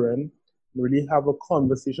children, really have a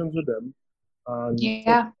conversations with them, and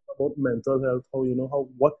talk about mental health.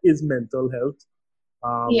 What is mental health?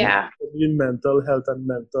 Between mental health and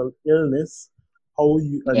mental illness, how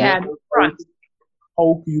you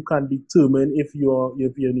can determine if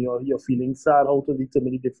you're feeling sad, how to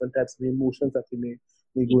determine the different types of emotions that you may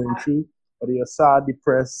be going through, whether you're sad,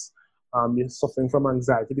 depressed, you're suffering from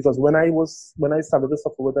anxiety. Because when I started to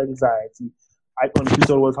suffer with anxiety, I confused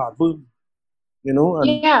it was heartburn,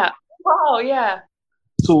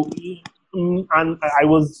 So, and I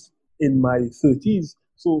was in my 30s.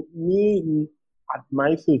 So me at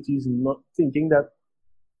my 30s, not thinking that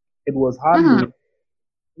it was hard,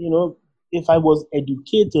 if I was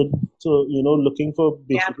educated to, looking for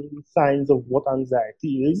basically signs of what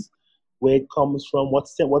anxiety is, where it comes from, what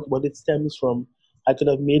it stems from, I could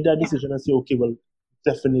have made that decision and say, okay, well,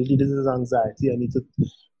 definitely this is anxiety. I need to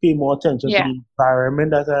pay more attention to the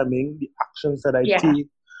environment that I'm in, the actions that I take,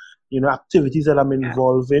 activities that I'm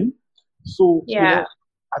involved in. So, I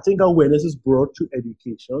think awareness is brought to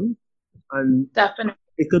education, and definitely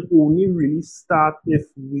it could only really start if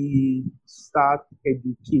we start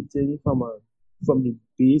educating from the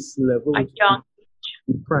base level,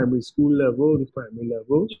 the primary school level, the primary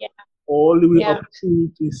level, all the way up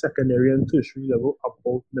to the secondary and tertiary level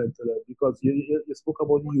about mental health. Because you spoke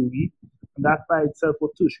about UWI, and that by itself, for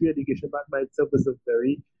tertiary education, that by itself is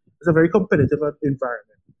a very competitive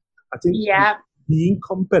environment. I think being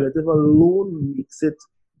competitive alone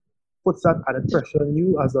puts that added pressure on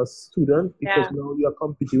you as a student, because now you're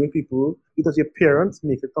competing with people, because your parents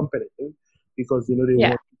make it competitive, because they want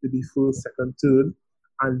you to be first, second, third,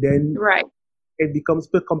 and then it becomes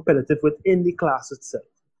competitive within the class itself,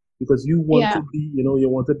 because you want to be, you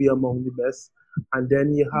want to be among the best, and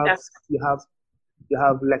then you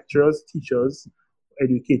have lecturers, teachers,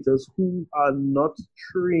 educators who are not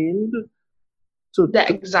trained to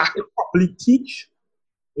properly teach,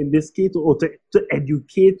 in this case, or to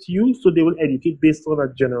educate you. So they will educate based on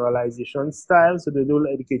a generalization style. So they will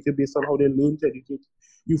educate you based on how they learn to educate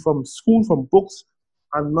you from school, from books,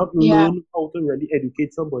 and not learn how to really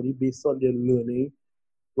educate somebody based on their learning,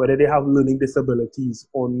 whether they have learning disabilities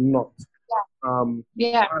or not. I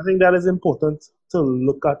think that is important to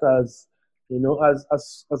look at as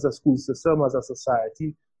a school system, as a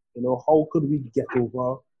society. How could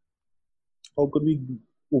we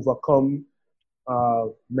overcome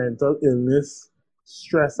mental illness,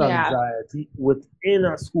 stress, anxiety within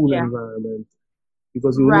a school environment?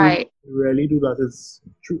 Because the only way to really do that is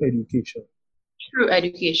through education. Through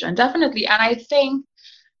education, definitely. And I think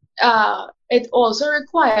it also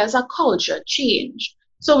requires a culture change.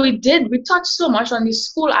 So we touched so much on the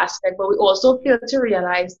school aspect, but we also fail to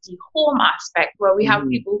realize the home aspect, where we have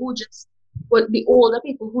people who the older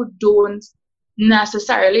people who don't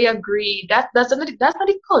necessarily agree. That's not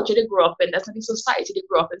the culture they grew up in. That's not the society they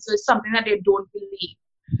grew up in. So it's something that they don't believe.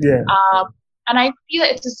 And I feel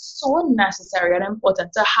it is so necessary and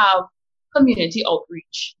important to have community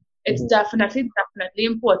outreach. It's definitely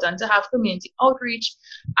important to have community outreach.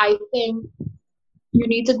 I think you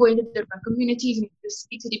need to go into different communities. You need to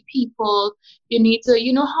speak to the people. You need to,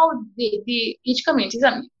 how each community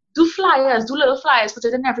do flyers, do little flyers, put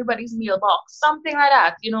it in everybody's mailbox, something like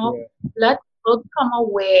that. Let people become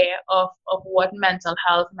aware of what mental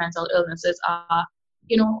health, mental illnesses are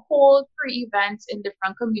hold free events in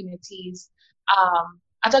different communities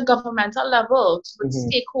at a governmental level with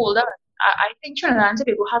stakeholders. I think Trinidad and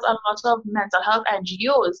Tobago has a lot of mental health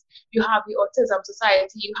NGOs. You have the Autism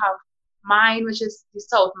Society, you have Mind, which is the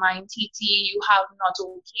South Mind TT, you have Not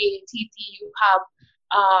Okay TT, you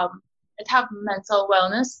have mental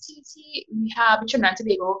wellness TT, we have Trinidad and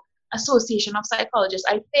Tobago Association of Psychologists.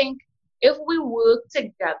 I think if we work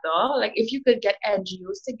together, like if you could get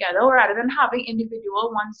NGOs together rather than having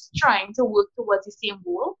individual ones trying to work towards the same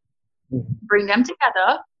goal, bring them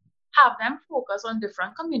together, have them focus on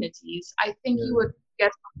different communities, I think you would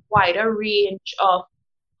get a wider range of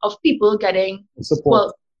people getting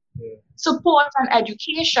support, support and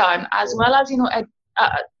education, as well as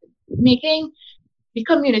making the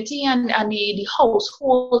community and the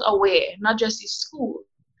household aware, not just the school.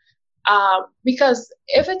 Because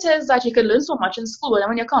if it is that you can learn so much in school, and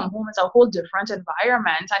when you come home, it's a whole different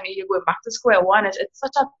environment, and you're going back to square one, it's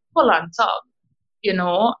such a pull and tug,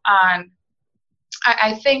 and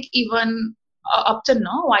I think even up to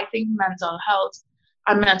now, I think mental health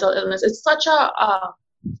and mental illness is such a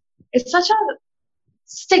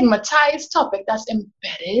stigmatized topic that's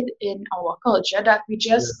embedded in our culture that we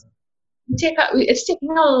just it's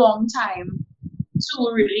taking a long time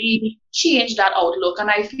to really change that outlook.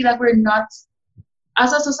 And I feel like we're not,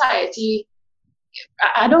 as a society,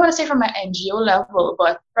 I don't want to say from an NGO level,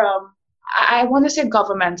 but I want to say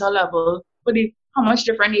governmental level, for how much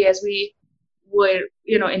different years we were,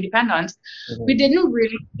 independent, we didn't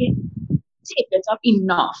really take it up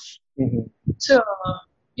enough to,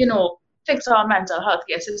 fix our mental health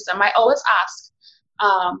care system. I always ask,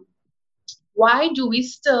 why do we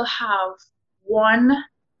still have one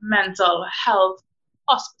mental health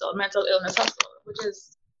hospital, mental illness hospital, which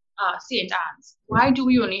is St. Anne's? Why do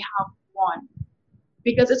we only have one?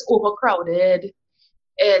 Because it's overcrowded.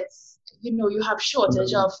 It's, you have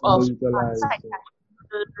shortage of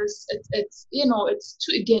psychiatrists.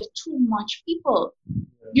 There's too much people.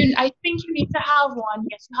 I think you need to have one.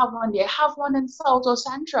 Yes, you have one there. Have one in South or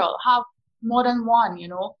Central. Have more than one,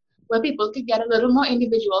 where people could get a little more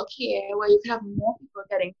individual care, where you could have more people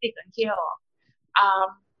getting taken care of.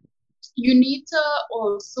 You need to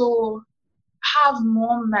also have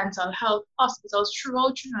more mental health hospitals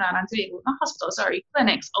throughout Trinidad and Tobago. Not hospitals, sorry,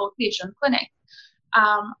 clinics, outpatient clinics.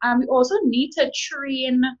 And we also need to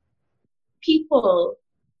train people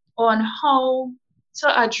on how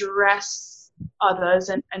to address others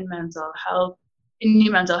in mental health, in the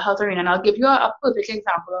mental health arena. And I'll give you a perfect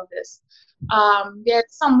example of this. There's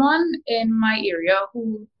someone in my area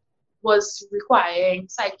who was requiring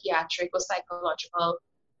psychiatric or psychological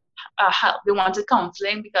help. They wanted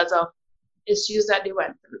counseling because of issues that they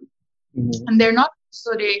went through. And they're not,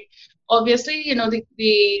 so they obviously,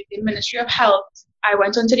 the Ministry of Health, I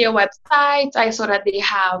went onto their website, I saw that they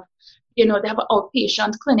have they have an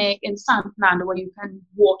outpatient clinic in San Fernando where you can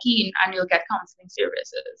walk in and you'll get counseling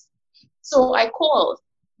services. So I called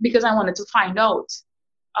because I wanted to find out.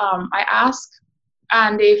 I asked,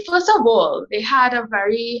 and first of all, they had a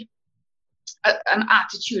very an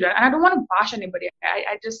attitude, and I don't want to bash anybody.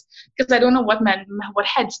 I just, because I don't know what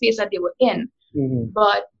headspace that they were in.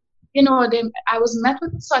 But I was met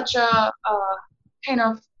with such a kind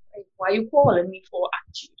of like, why are you calling me for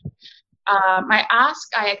attitude?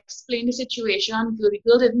 I explained the situation. The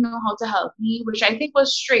girl didn't know how to help me, which I think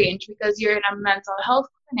was strange because you're in a mental health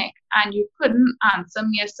clinic and you couldn't answer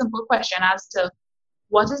me a simple question as to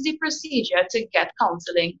what is the procedure to get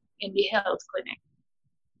counseling in the health clinic,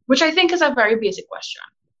 which I think is a very basic question.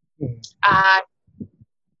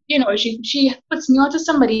 She puts me on to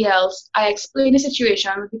somebody else. I explain the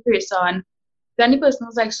situation with the person. Then the person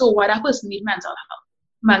was like, so why that person need mental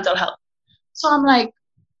health? So I'm like,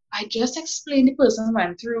 I just explained the person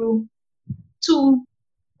went through 2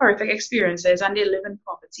 horrific experiences and they live in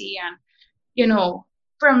poverty. And,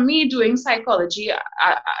 from me doing psychology,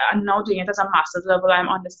 I'm now doing it as a master's level, I'm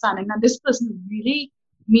understanding that this person really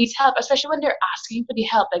needs help, especially when they're asking for the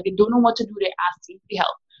help. Like, they don't know what to do, they're asking for the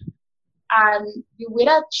help. And the way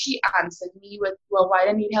that she answered me with, well, why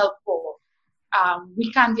do I need help for?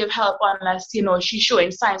 We can't give help unless, she's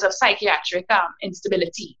showing signs of psychiatric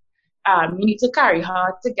instability. You need to carry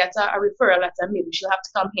her to get a referral letter. Maybe she'll have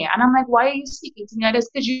to come here. And I'm like, why are you speaking to me like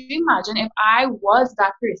this? Could you imagine if I was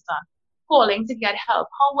that person calling to get help?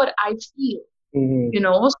 How would I feel?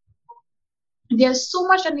 There's so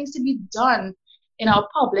much that needs to be done in our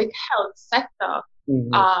public health sector.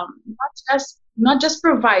 Not just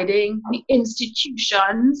providing the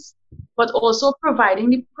institutions, but also providing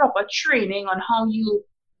the proper training on how you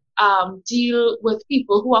deal with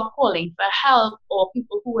people who are calling for help or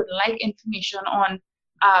people who would like information on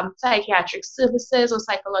psychiatric services or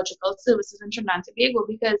psychological services in Trinidad and Tobago,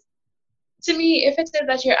 because to me, if it is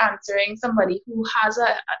that you're answering somebody who has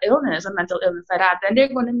a illness, a mental illness like that, then they're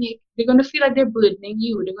going to feel like they're burdening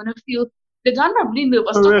you. They're going to feel they're probably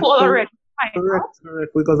nervous to call already. Correct.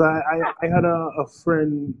 Because I had a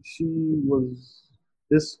friend. She was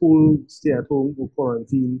this whole stay at home or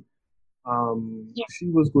quarantine. She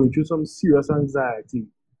was going through some serious anxiety,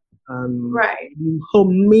 and her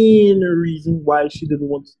main reason why she didn't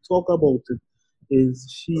want to talk about it is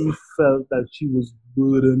she felt that she was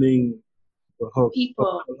burdening her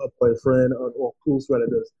boyfriend or close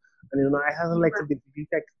relatives. And I had like to basically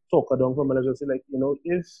talk her down from and just say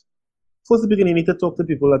if first the beginning you need to talk to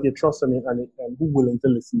people that you trust and who are willing to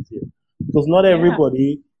listen to you, because not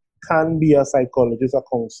everybody can be a psychologist, a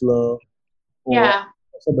counselor, or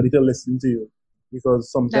somebody to listen to you,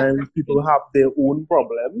 because sometimes people have their own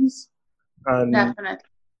problems, and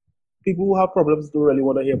people who have problems don't really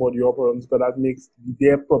want to hear about your problems, because that makes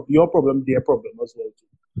your problem their problem as well too.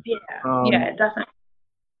 Yeah, definitely.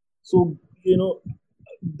 So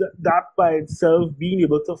that by itself, being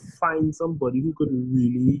able to find somebody who could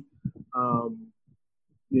really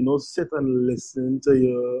sit and listen to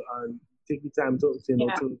you and take the time to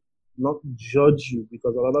to not judge you,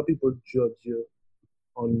 because a lot of people judge you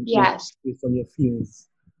on based on your feelings.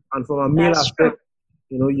 And from a male aspect,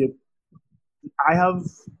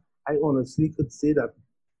 I honestly could say that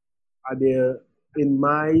in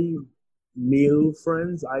my male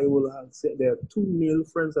friends, I will have said there are 2 male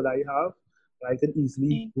friends that I have that I could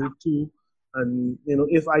easily go to. And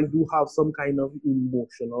if I do have some kind of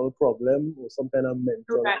emotional problem or some kind of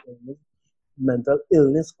mental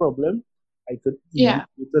illness problem, I could go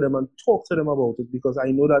to them and talk to them about it, because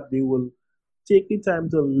I know that they will take the time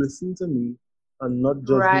to listen to me and not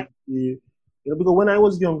judge me. Because when I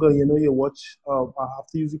was younger, you watch, I have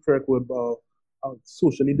to use the correct word, a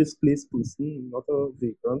socially displaced person, not a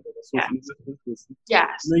vagrant, but a socially displaced person.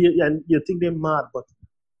 Yes. You think they're mad, but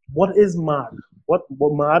what is mad? What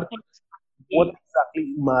mad? What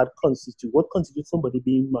exactly mad constitutes? What constitutes somebody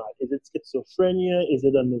being mad? Is it schizophrenia? Is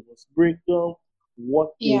it a nervous breakdown? What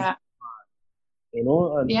is mad?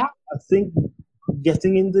 And I think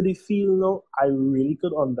getting into the field now, I really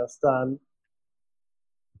could understand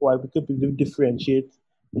why we could differentiate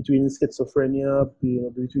between schizophrenia,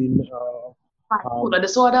 between bipolar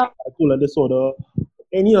disorder,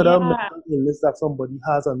 any other mental illness that somebody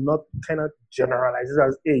has, and not kind of generalizes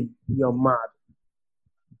as, hey, you're mad.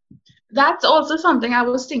 That's also something I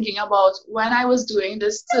was thinking about when I was doing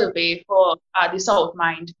this survey for the South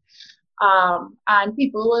Mind. And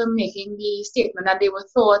people were making the statement that they were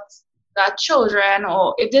thought that children,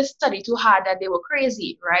 or if they study too hard, that they were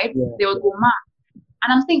crazy, right? They would go mad.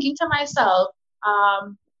 And I'm thinking to myself,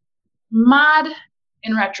 mad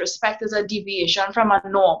in retrospect is a deviation from a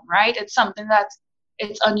norm, right? It's something that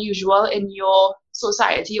it's unusual in your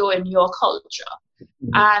society or in your culture.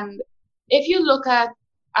 And if you look at,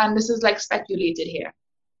 and this is like speculated here,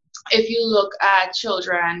 if you look at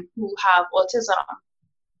children who have autism,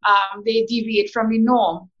 they deviate from the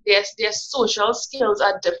norm. Their social skills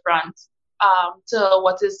are different to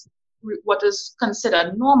what is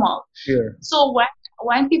considered normal. So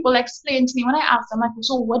when people explain to me, when I ask them, like,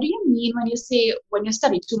 so what do you mean when you say when you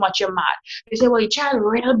study too much you're mad? They say, well, your child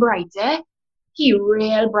real bright, eh? He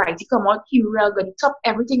real bright. He come out, he real good. He top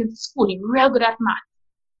everything in school. He real good at math.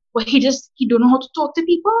 But he don't know how to talk to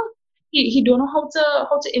people. He don't know how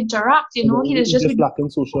to interact. He's just lacking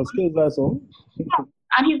social skills. That's all.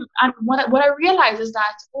 And what I realize is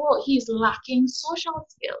that he's lacking social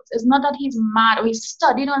skills. It's not that he's mad or he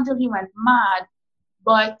studied until he went mad,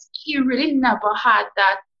 but he really never had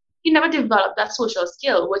that. He never developed that social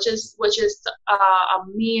skill, which is a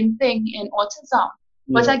main thing in autism.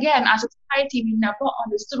 But again, as a society, we never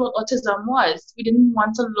understood what autism was. We didn't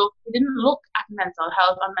look at mental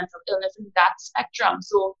health and mental illness in that spectrum.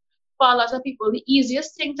 So for a lot of people, the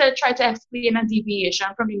easiest thing to try to explain a deviation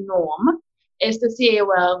from the norm is to say,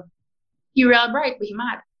 well, he real bright, but he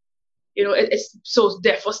mad. It's so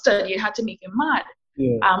therefore studying had to make him mad.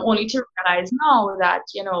 Only to realize now that,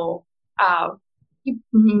 he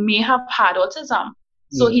may have had autism.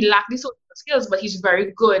 So he lacked the social skills, but he's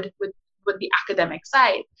very good with the academic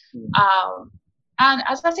side. And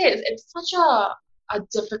as I said, it's such a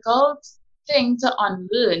difficult thing to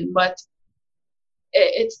unlearn, but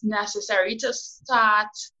it's necessary to start,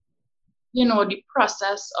 the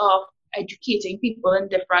process of educating people in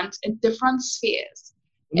different spheres,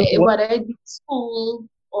 whether it be school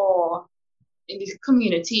or in the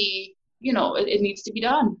community. It needs to be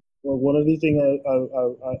done. Well, one of the things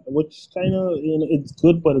I which kind of it's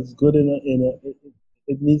good, but it's good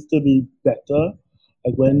it needs to be better.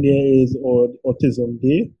 like when there is Autism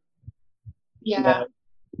Day. Yeah.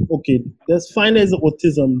 Okay, that's fine as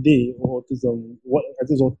Autism Day or Autism, what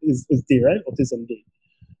is day, right? Autism Day.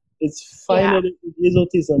 It's fine Yeah. that it is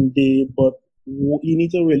Autism Day, but you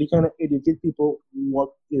need to really kind of educate people what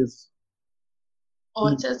is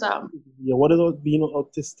Autism. what is being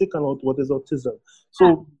autistic and what is autism.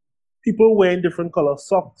 So people wearing different color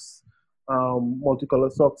socks,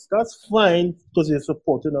 multicolored socks, that's fine because you're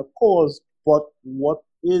supporting a cause, but what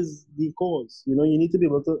is the cause? You know, you need to be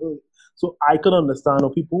able to. So I can understand,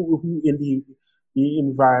 or people who in the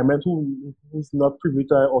environment who's not privy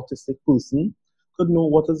to an autistic person could know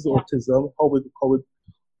what is autism,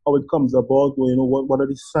 how it comes about, or, you know, what are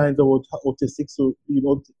the signs of autistic, so, you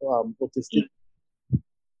know, autistic.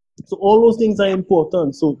 So all those things are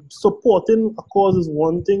important. So supporting a cause is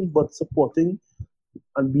one thing, but supporting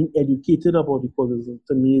and being educated about the causes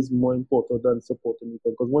to me is more important than supporting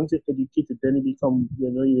people. Because once you're educated, then you become,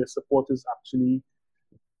 you know, your support is actually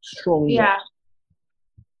stronger. Yeah.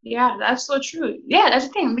 Yeah, that's so true. Yeah, that's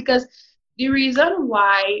the thing, because the reason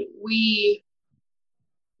why we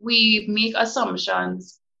make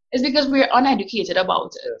assumptions is because we're uneducated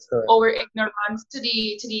about it, Yes, correct. or we're ignorant to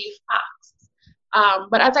the facts.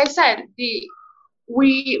 But as I said,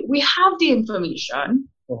 we have the information.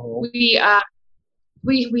 Uh-huh. We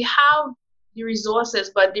have the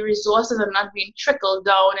resources, but the resources are not being trickled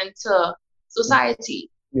down into society.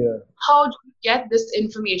 Yeah. How do we get this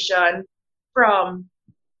information from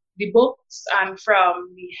the books and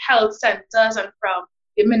from the health centers and from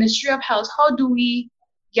the Ministry of Health? How do we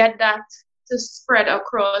get that to spread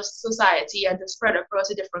across society and to spread across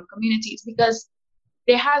the different communities? Because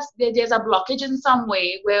there's a blockage in some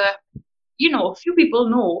way where, you know, few people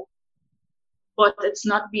know, but it's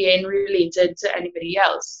not being related to anybody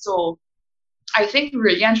else. So I think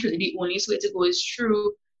really and truly the only way to go is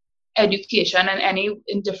through education, and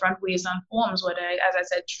in different ways and forms, whether, as I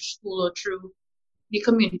said, through school or through the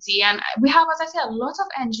community. And we have, as I said, a lot of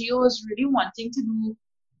NGOs really wanting to do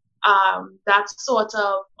that sort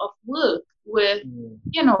of work with,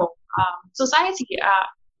 you know, society.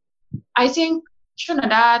 I think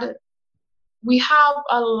Trinidad, we have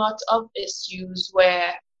a lot of issues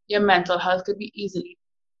where your mental health could be easily,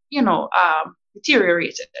 you know,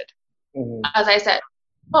 deteriorated. As I said,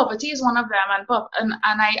 poverty is one of them,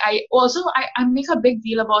 and I also I make a big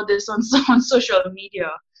deal about this on on social media.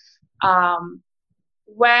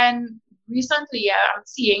 When recently I'm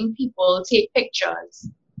seeing people take pictures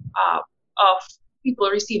of people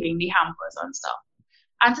receiving the hampers and stuff,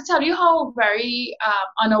 and to tell you how very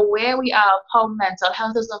unaware we are of how mental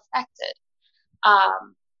health is affected.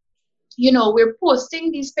 You know, we're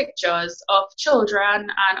posting these pictures of children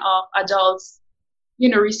and of adults, you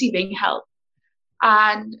know, receiving help.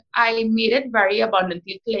 And I made it very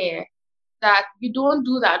abundantly clear that you don't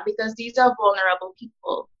do that because these are vulnerable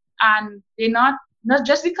people. And they're not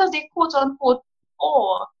just because they quote unquote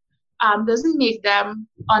poor doesn't make them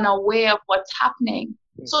unaware of what's happening.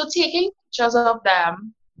 So taking pictures of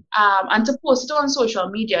them and to post it on social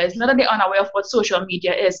media is not that they're unaware of what social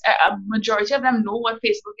media is. A majority of them know what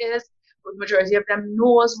Facebook is. The majority of them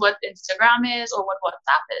knows what Instagram is or what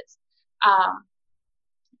WhatsApp is.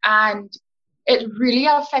 And it really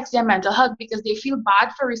affects their mental health because they feel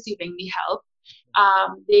bad for receiving the help.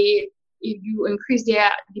 You increase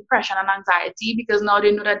their depression and anxiety because now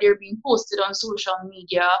they know that they're being posted on social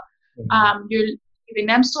media. You're leaving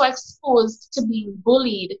them so exposed to being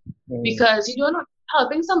bullied because you don't know,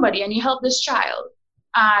 helping somebody and you help this child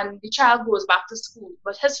and the child goes back to school,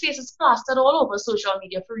 but his face is plastered all over social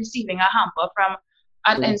media for receiving a hamper from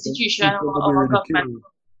an institution or a government.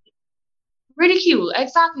 Ridicule,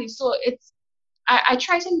 exactly. So I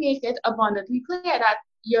try to make it abundantly clear that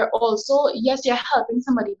you're also, yes, you're helping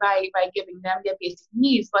somebody by giving them their basic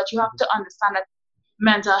needs, but you have to understand that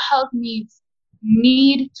mental health needs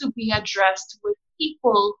need to be addressed with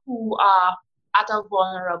people who are at a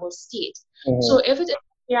vulnerable state. So if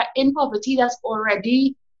they're in poverty, that's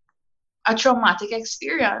already a traumatic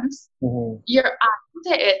experience. You're adding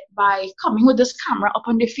to it by coming with this camera up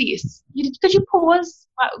on their face. Could you pause?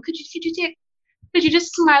 Could you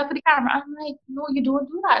just smile for the camera? I'm like, no, you don't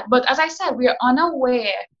do that. But as I said, we are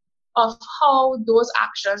unaware of how those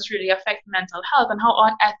actions really affect mental health and how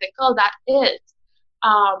unethical that is.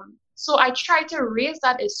 So I try to raise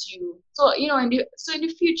that issue. So, you know, in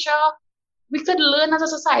the future, we could learn as a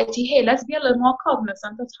society, hey, let's be a little more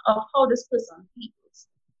cognizant of how this person feels.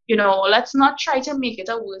 You know, let's not try to make it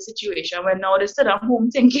a worse situation when now they sit at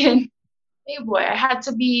home thinking, hey boy, I had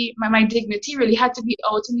to be, my dignity really had to be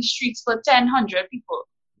out in the streets for 100 people.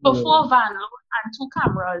 For 4 van and 2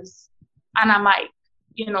 cameras and a mic,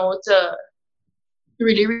 you know, to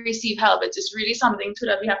really receive help. It's really something too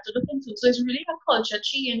that we have to look into. So it's really a culture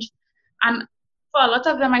change. And for a lot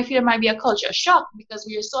of them, I feel it might be a culture shock because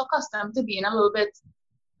we are so accustomed to being a little bit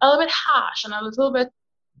harsh and a little bit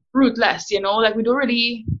ruthless, like we don't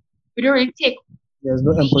really take There's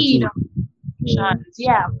no heed empathy. of emotions.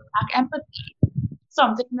 Yeah, lack empathy.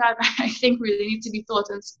 Something that I think really needs to be taught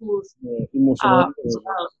in schools. Yeah, emotional. As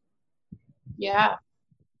well. Yeah.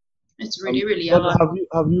 It's really, really a but lot.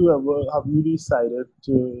 have you decided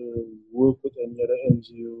to work with any other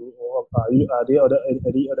NGO, or are there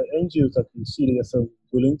any other NGOs that you see yourself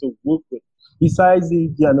willing to work with besides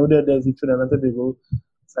I know that there's the Trinidad and Tobago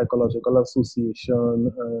Psychological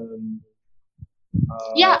Association and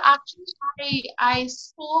yeah, actually I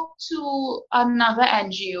spoke to another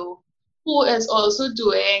NGO who is also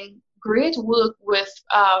doing great work with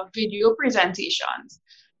video presentations.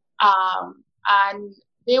 And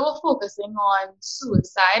they were focusing on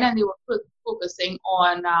suicide, and they were focusing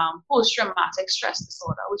on post-traumatic stress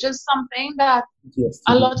disorder, which is something that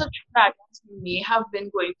a lot of Trinidadians may have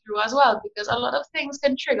been going through as well, because a lot of things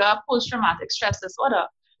can trigger post-traumatic stress disorder.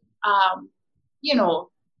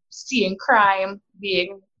 Seeing crime,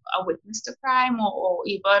 being a witness to crime, or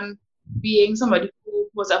even being somebody who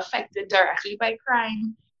was affected directly by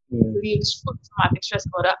crime, being post-traumatic stress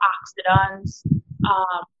disorder, accidents,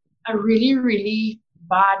 a really, really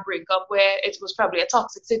bad breakup where it was probably a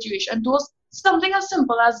toxic situation. Something as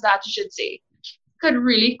simple as that, you should say, could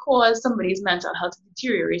really cause somebody's mental health to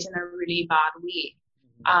deteriorate in a really bad way.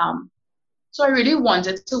 So I really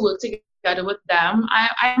wanted to work together with them.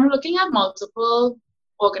 I'm looking at multiple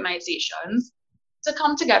organizations to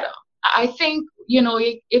come together. I think,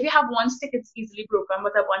 if you have one stick, it's easily broken,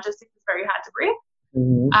 but a bunch of sticks is very hard to break.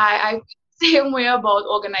 I same way about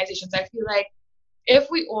organizations. I feel like if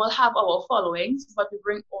we all have our followings, but we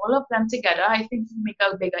bring all of them together, I think we make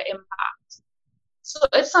a bigger impact. So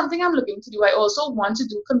it's something I'm looking to do. I also want to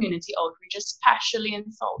do community outreach, especially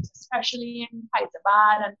in South, especially in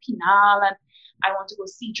Hyderabad and Penal, and I want to go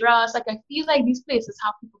see Cedras. Like, I feel like these places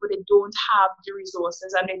have people, but they don't have the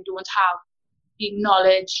resources and they don't have the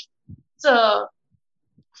knowledge to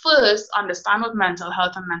first understand what mental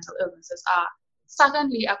health and mental illnesses are.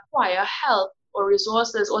 Secondly, acquire help or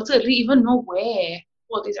resources, or to even know where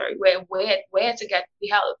to get the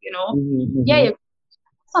help, Yeah,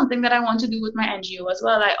 something that I want to do with my NGO as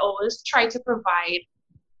well. I always try to provide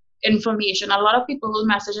information. A lot of people will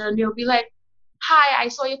message and they'll be like, hi, I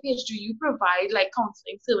saw your page. Do you provide like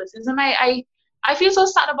counseling services? And I feel so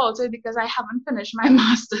sad about it because I haven't finished my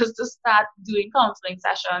master's to start doing counseling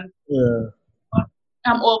sessions. Yeah.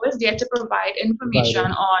 I'm always there to provide information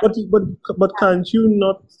on. But can't you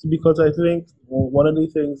not? Because I think one of the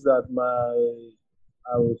things that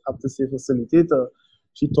I would have to say facilitator,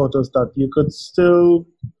 she taught us that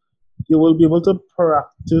you will be able to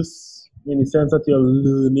practice in the sense that you're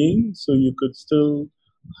learning, so you could still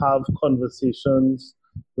have conversations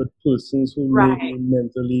with persons who may be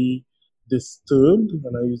mentally disturbed,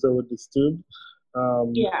 and I use the word disturbed.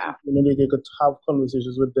 You could have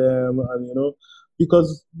conversations with them, and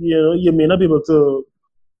because you may not be able to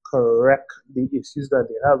correct the issues that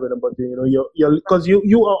they have, but you're because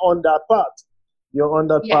you are on that path. You're on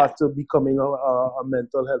that path to becoming a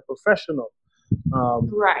mental health professional.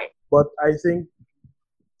 But I think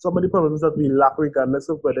some of the problems that we lack, regardless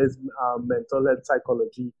of whether it's mental health,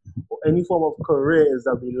 psychology, or any form of career, is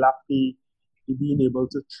that we lack the being able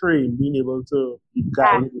to train, being able to be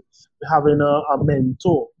guided, having a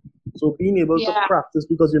mentor. So being able to practice,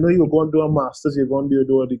 because you're going to do a master's, you're going to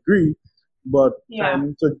do a degree, but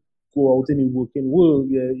time to go out in the working world,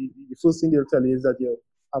 the first thing they'll tell you is that you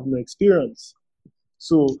have no experience.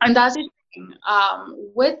 And that's the thing.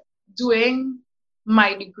 With doing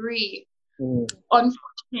my degree,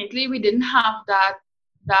 unfortunately, we didn't have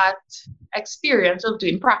that experience of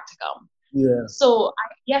doing practical. So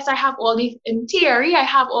I have in theory, I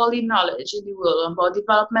have all the knowledge in the world about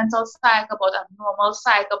developmental psych, about abnormal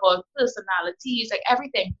psych, about personalities, like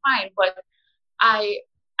everything fine. But I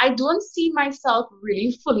don't see myself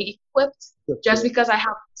really fully equipped just because I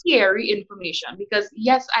have theory information. Because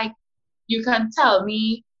you can tell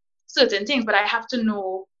me certain things, but I have to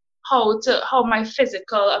know how my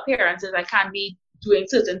physical appearances, I can't be doing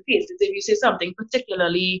certain faces if you say something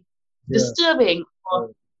particularly disturbing,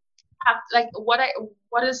 or like what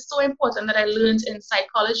is so important that I learned in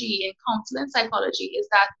psychology, in counseling psychology, is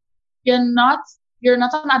that you're not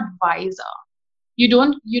an advisor. You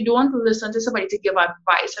don't listen to somebody to give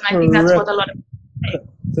advice, and I think that's what a lot of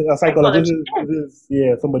a psychologist is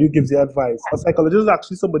somebody who gives you advice. A psychologist is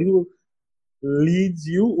actually somebody who leads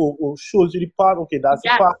you or shows you the path. Okay, that's the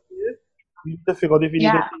path. You need to figure out if you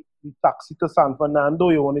need to take the taxi to San Fernando,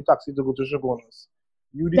 you want the taxi to go to Chaguanas.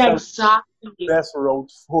 You decide the best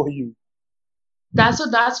route for you. That's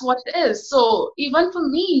what it is. So even for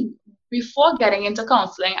me, before getting into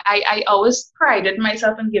counseling, I always prided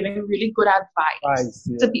myself in giving really good advice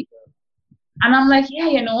to people. And I'm like,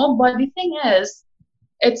 yeah, but the thing is,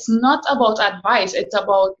 it's not about advice. It's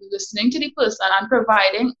about listening to the person and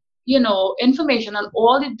providing, information on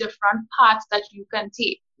all the different paths that you can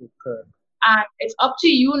take. Okay. And it's up to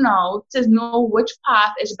you now to know which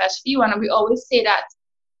path is best for you. And we always say that,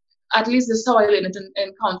 at least this is how I learned it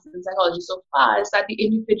in counseling psychology so far, is that the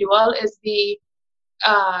individual is the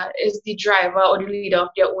driver or the leader of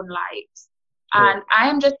their own lives. Yeah. And I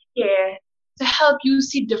am just here to help you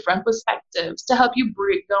see different perspectives, to help you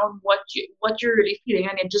break down what you're really feeling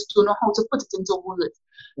and you just don't know how to put it into words.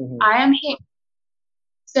 Mm-hmm. I am here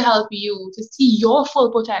to help you to see your full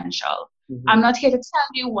potential. Mm-hmm. I'm not here to tell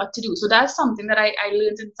you what to do. So that's something that I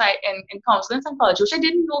learned in counseling psychology, which I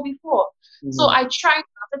didn't know before. Mm-hmm. So I try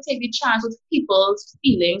not to take the chance with people's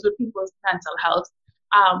feelings, with people's mental health,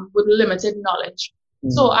 with limited knowledge.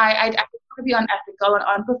 Mm-hmm. So I don't want to be unethical and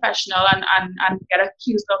unprofessional and get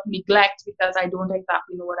accused of neglect because I don't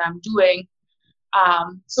exactly know what I'm doing.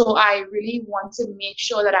 So I really want to make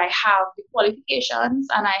sure that I have the qualifications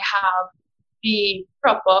and I have the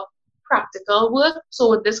proper practical work. So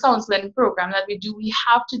with this counseling program that we do, we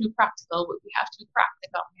have to do practical work. We have to be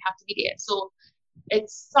practical. We have to be there. So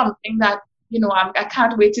it's something that, I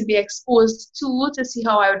can't wait to be exposed to see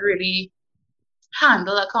how I would really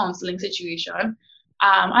handle a counseling situation.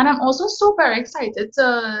 And I'm also so very excited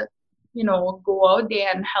to, go out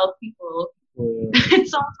there and help people. It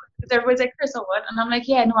sounds like everybody's like, Chris, or what? And I'm like,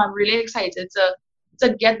 yeah, no, I'm really excited to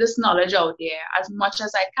get this knowledge out there as much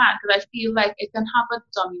as I can, because I feel like it can have a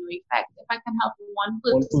domino effect. If I can help one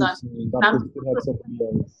person that could help somebody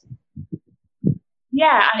else.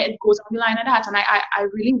 Yeah, and it goes on the line of that. And I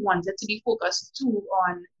really wanted to be focused too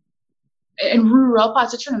in rural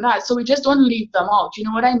parts of Trinidad, so we just don't leave them out. You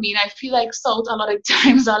know what I mean? I feel like South a lot of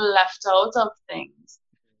times are left out of things.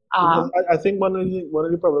 I think one of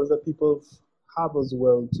the problems that people have as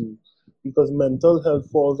well too, because mental health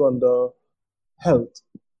falls under health,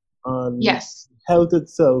 and yes, health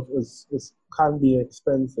itself can be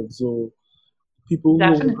expensive. So people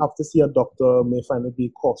who have to see a doctor may find it be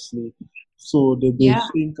costly. So they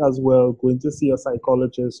think as well, going to see a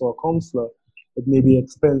psychologist or a counselor, it may be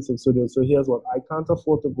expensive. So here's what, I can't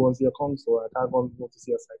afford to go and see a counselor. I can't go to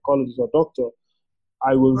see a psychologist or doctor.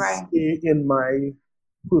 I will stay in my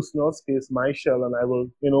personal space, my shell, and I will,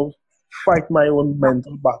 fight my own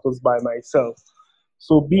mental battles by myself.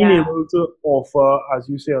 So being able to offer, as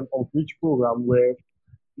you say, an outreach program where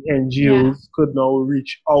the NGOs could now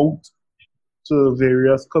reach out to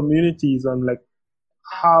various communities and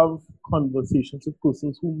have conversations with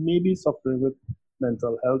persons who may be suffering with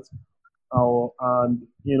mental health, and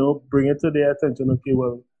bring it to their attention. Okay,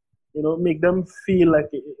 well, make them feel like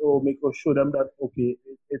it, or show them that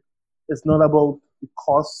it's not about the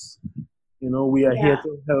cost. We are here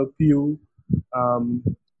to help you. Kind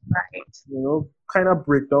of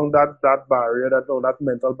break down that barrier, that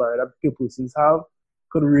mental barrier that persons have,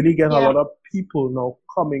 could really get a lot of people now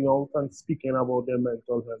coming out and speaking about their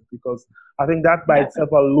mental health, because I think that by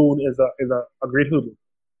itself alone is a great hurdle.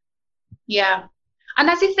 Yeah. And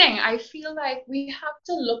that's the thing. I feel like we have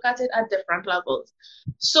to look at it at different levels.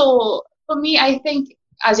 So for me, I think,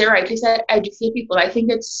 as you rightly said, educate people. I think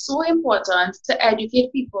it's so important to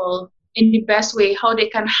educate people in the best way how they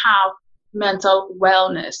can have mental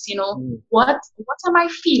wellness. What am I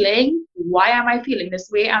feeling? Why am I feeling this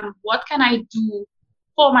way? And what can I do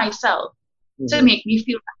for myself to make me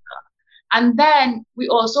feel better? And then we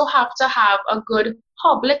also have to have a good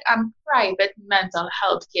public and private mental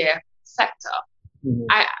health care sector. Mm-hmm.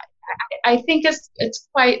 I think it's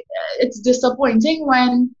disappointing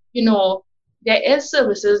when there is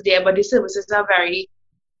services there, but the services are very,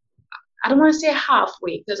 I don't want to say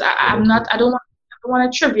halfway, because I don't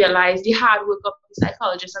want to trivialize the hard work of the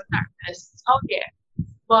psychologists and therapists out there,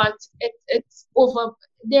 but it's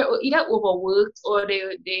they're either overworked or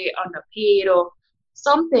they underpaid or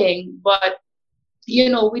something, but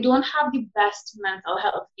we don't have the best mental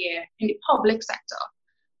health care in the public sector.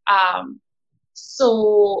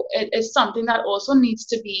 So it is something that also needs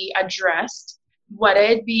to be addressed, whether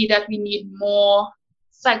it be that we need more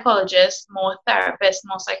psychologists, more therapists,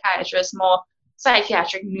 more psychiatrists, more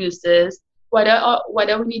psychiatric nurses,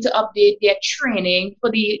 whether we need to update their training for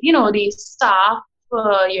the staff,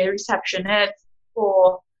 for your receptionists,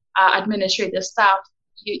 for administrative staff.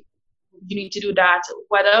 You need to do that,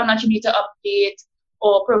 whether or not you need to update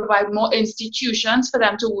or provide more institutions for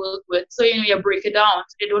them to work with. So, you break it down.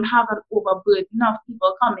 So they don't have an overburden of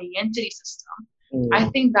people coming into the system. I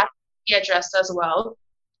think that can be addressed as well.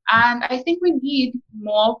 And I think we need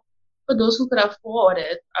more, for those who could afford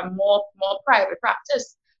it, a more private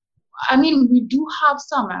practice. I mean, we do have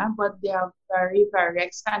some, but they are very, very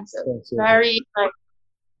expensive. Very, like,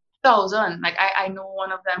 1,000. Like, I know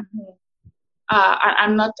one of them who,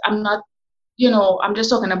 I'm not, I'm just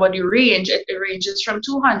talking about the range. It ranges from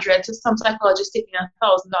 200 to some psychologists taking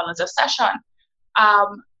 $1,000 a session.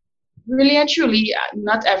 Really and truly,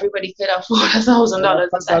 not everybody could afford $1,000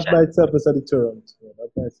 a session. That by itself is a deterrent.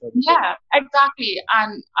 Yeah, exactly.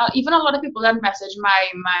 And even a lot of people that message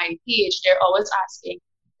my page, they're always asking,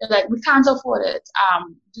 they're like, we can't afford it.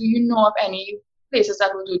 Do you know of any places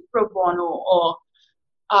that will do it pro bono? Or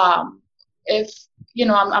if,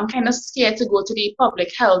 I'm kind of scared to go to the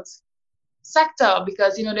public health sector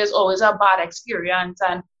because, there's always a bad experience.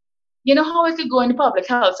 And you know how it could go in the public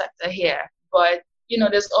health sector here, but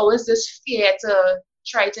there's always this fear to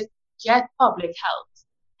try to get public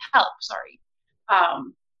help.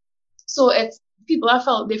 So it's people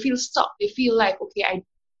they feel stuck. They feel like, okay,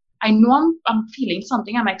 I know I'm feeling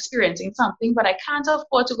something, I'm experiencing something, but I can't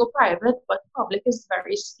afford to go private. But public is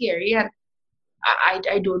very scary, and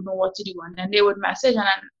I don't know what to do. And then they would message, and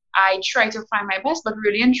then I try to find my best, but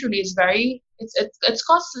really and truly, it's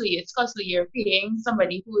costly. It's costly. You're paying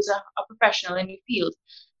somebody who is a professional in the field,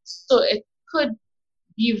 so it could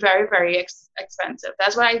be very, very expensive.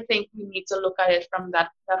 That's why I think we need to look at it from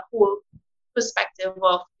that whole perspective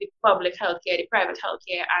of the public healthcare, the private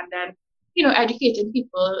healthcare, and then educating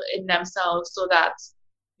people in themselves so that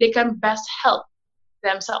they can best help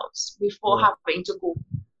themselves before having to go,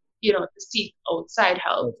 to seek outside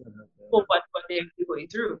help for what they're going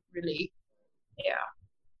through. Really, yeah.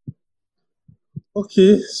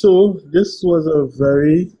 Okay, so this was a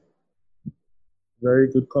very, very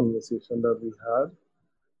good conversation that we had.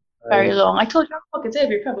 Very long. I told you I'm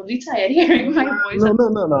talkative. You're probably tired hearing my voice. No.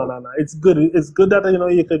 It's good. It's good that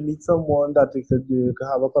you could meet someone that you could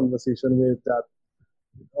have a conversation with that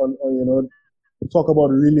on talk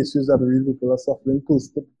about real issues that real people are suffering,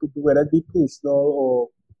 whether it be personal or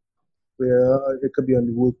where it could be on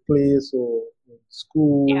the workplace or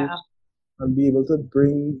school, and be able to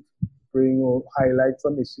bring or highlight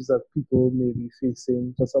some issues that people may be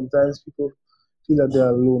facing. Because sometimes people feel that they are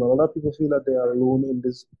alone. A lot of people feel that they are alone in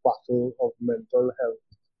this battle of mental health.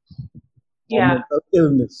 Mental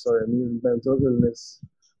illness, mental illness.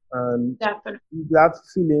 And that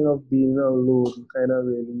feeling of being alone kind of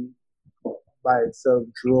really by itself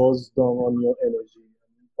draws down on your energy.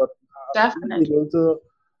 But being able to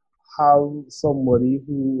have somebody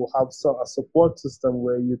who has a support system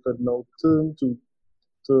where you could now turn to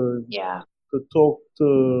talk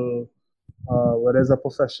to whether it's a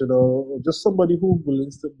professional or just somebody who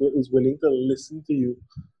is willing to listen to you.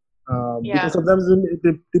 Because sometimes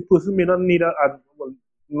the person may not need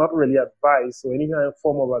not really advice or any kind of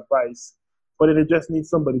form of advice, but they just need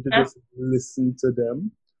somebody to just listen to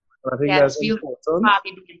them. And I think that's important.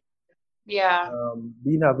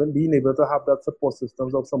 Being able to have that support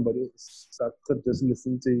systems of somebody that could just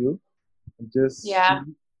listen to you and just tell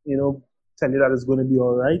you that it's going to be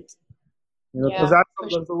all right. Because that's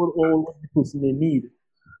sometimes all the person may need.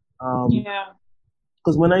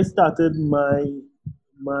 Because when I started my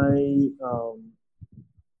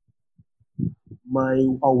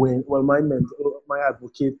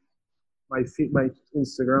advocate, my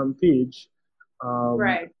Instagram page,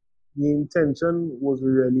 the intention was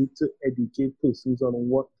really to educate persons on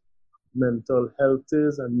what mental health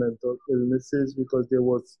is and mental illnesses, because there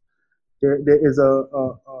is a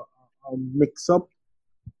mix-up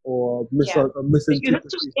or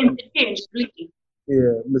misinterpretation.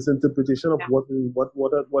 Misinterpretation of what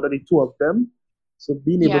are the two of them. So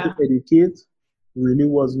being able to educate really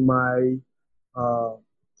was my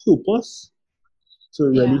purpose, to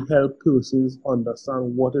really help persons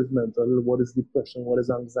understand what is mental health, what is depression, what is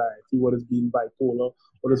anxiety, what is being bipolar,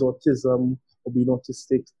 what is autism or being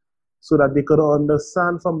autistic, so that they could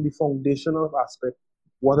understand from the foundational aspect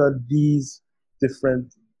what are these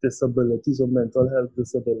different disabilities or mental health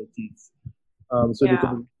disabilities, so they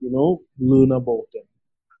could learn about them.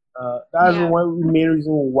 That's one main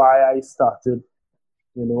reason why I started,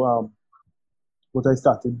 what I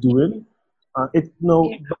started doing.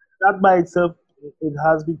 That by itself, it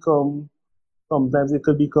has become, sometimes it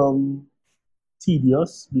could become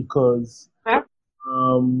tedious because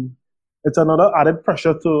it's another added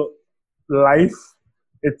pressure to life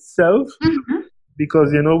itself.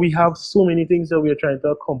 Because we have so many things that we are trying to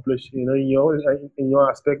accomplish. In your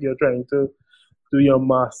aspect, you're trying to do your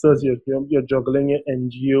masters, you're juggling your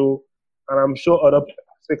NGO, and I'm sure other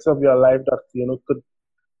aspects of your life that could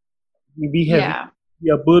be heavy, be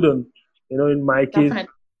a burden. In my case,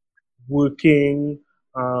 definitely. Working,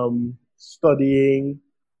 studying,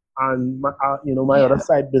 and my other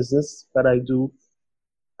side business that I do,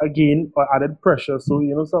 again, added pressure. So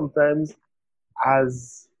sometimes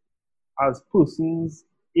as persons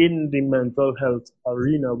in the mental health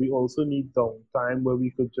arena, we also need downtime where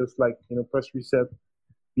we could just press reset,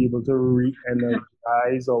 be able to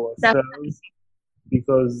re-energize ourselves,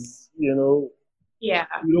 because we don't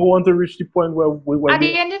want to reach the point where at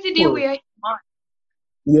the end of the day, we are human.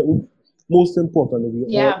 Yeah, most importantly,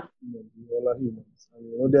 we all are humans.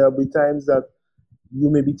 And, there'll be times that you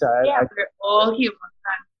may be tired. Yeah, we're all human.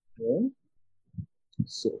 Yeah.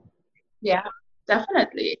 So. Yeah,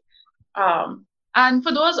 definitely. And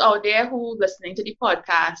for those out there who listening to the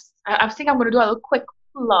podcast, I think I'm going to do a little quick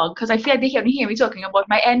plug, because I feel like they can hear me talking about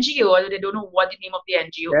my NGO, or they don't know what the name of the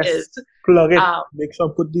NGO is. Plug it. Make sure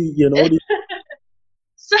put the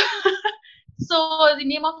So the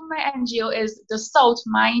name of my NGO is the South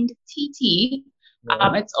Mind TT.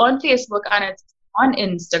 It's on Facebook and it's on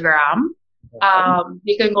Instagram.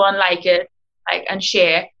 You can go and like it, and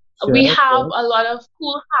share. We have a lot of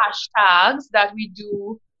cool hashtags that we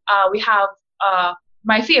do. We have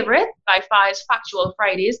my favorite by far is Factual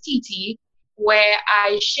Fridays TT, where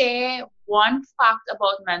I share one fact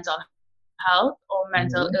about mental health or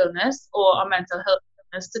mental illness, or a mental health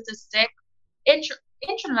statistic in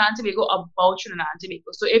Trinidad and Tobago about Trinidad and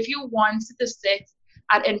Tobago. So if you want statistics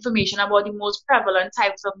and information about the most prevalent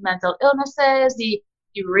types of mental illnesses, the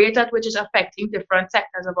rate at which is affecting different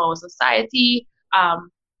sectors of our society,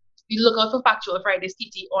 we look out for Factual Fridays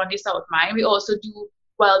TT on the South Mind. We also do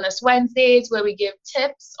Wellness Wednesdays, where we give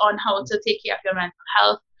tips on how to take care of your mental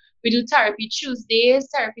health. We do Therapy Tuesdays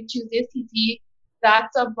TT.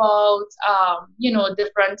 That's about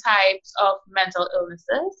different types of mental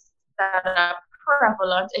illnesses that are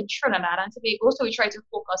prevalent in Trinidad and Tobago. So we try to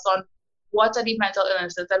focus on what are the mental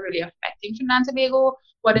illnesses that are really affecting Trinidad and Tobago.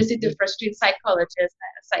 What is the difference between psychologists,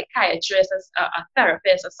 a psychiatrist, a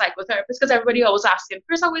therapist, a psychotherapist? Because everybody always asking,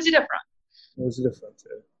 Chris, how is it different? What's the difference?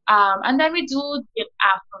 And then we do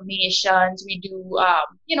affirmations. We do,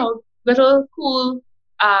 little cool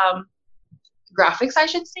graphics, I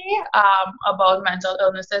should say, about mental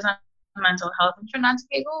illnesses and mental health in Trinidad and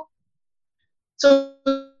Tobago. So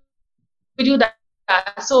we do that.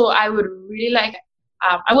 So I would really like,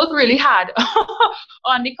 I work really hard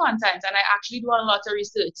on the content, and I actually do a lot of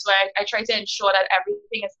research. So I try to ensure that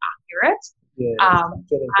everything is accurate.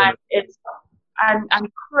 And it's and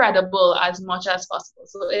credible as much as possible.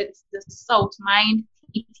 So it's the South Mind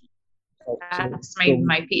TT. That's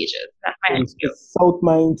my pages. That's my NGO. South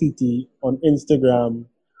Mind TT on Instagram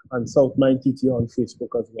and South Mind TT on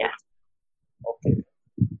Facebook as well. Yeah. Okay.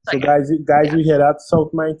 So guys, you hear that?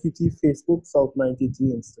 South Mind TT Facebook, South Mind TT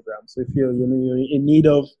Instagram. So if you're in need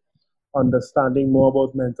of understanding more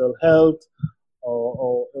about mental health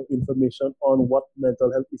or information on what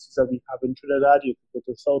mental health issues that we have in Trinidad, you can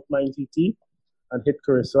go to South Mind TT and hit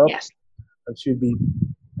Carissa, and she'll be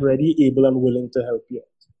ready, able, and willing to help you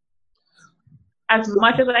out. As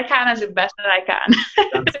much as I can, as the best that I can.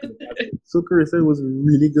 That's good. So, Carissa, it was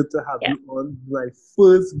really good to have you on, my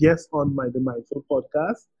first guest on the Mindful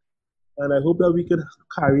podcast. And I hope that we could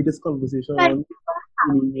carry this conversation on in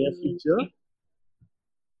the near future.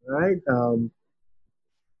 All right.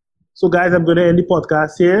 So, guys, I'm going to end the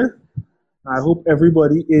podcast here. I hope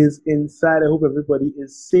everybody is inside. I hope everybody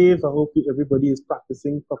is safe. I hope everybody is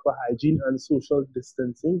practicing proper hygiene and social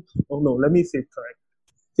distancing. Oh, no, let me say it correct.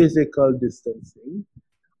 Physical distancing.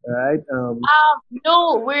 All right.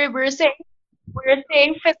 No, we're saying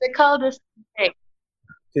physical distancing.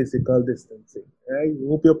 Physical distancing. Right? We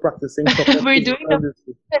hope you're practicing proper we're doing the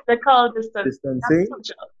physical distancing.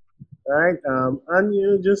 All right.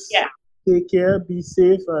 And just take care, be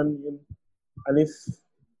safe, and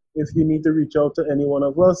if you need to reach out to any one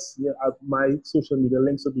of us, my social media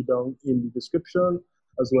links will be down in the description,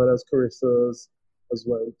 as well as Carissa's as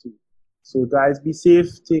well too. So guys, be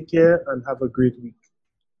safe, take care, and have a great week.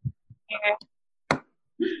 Yeah.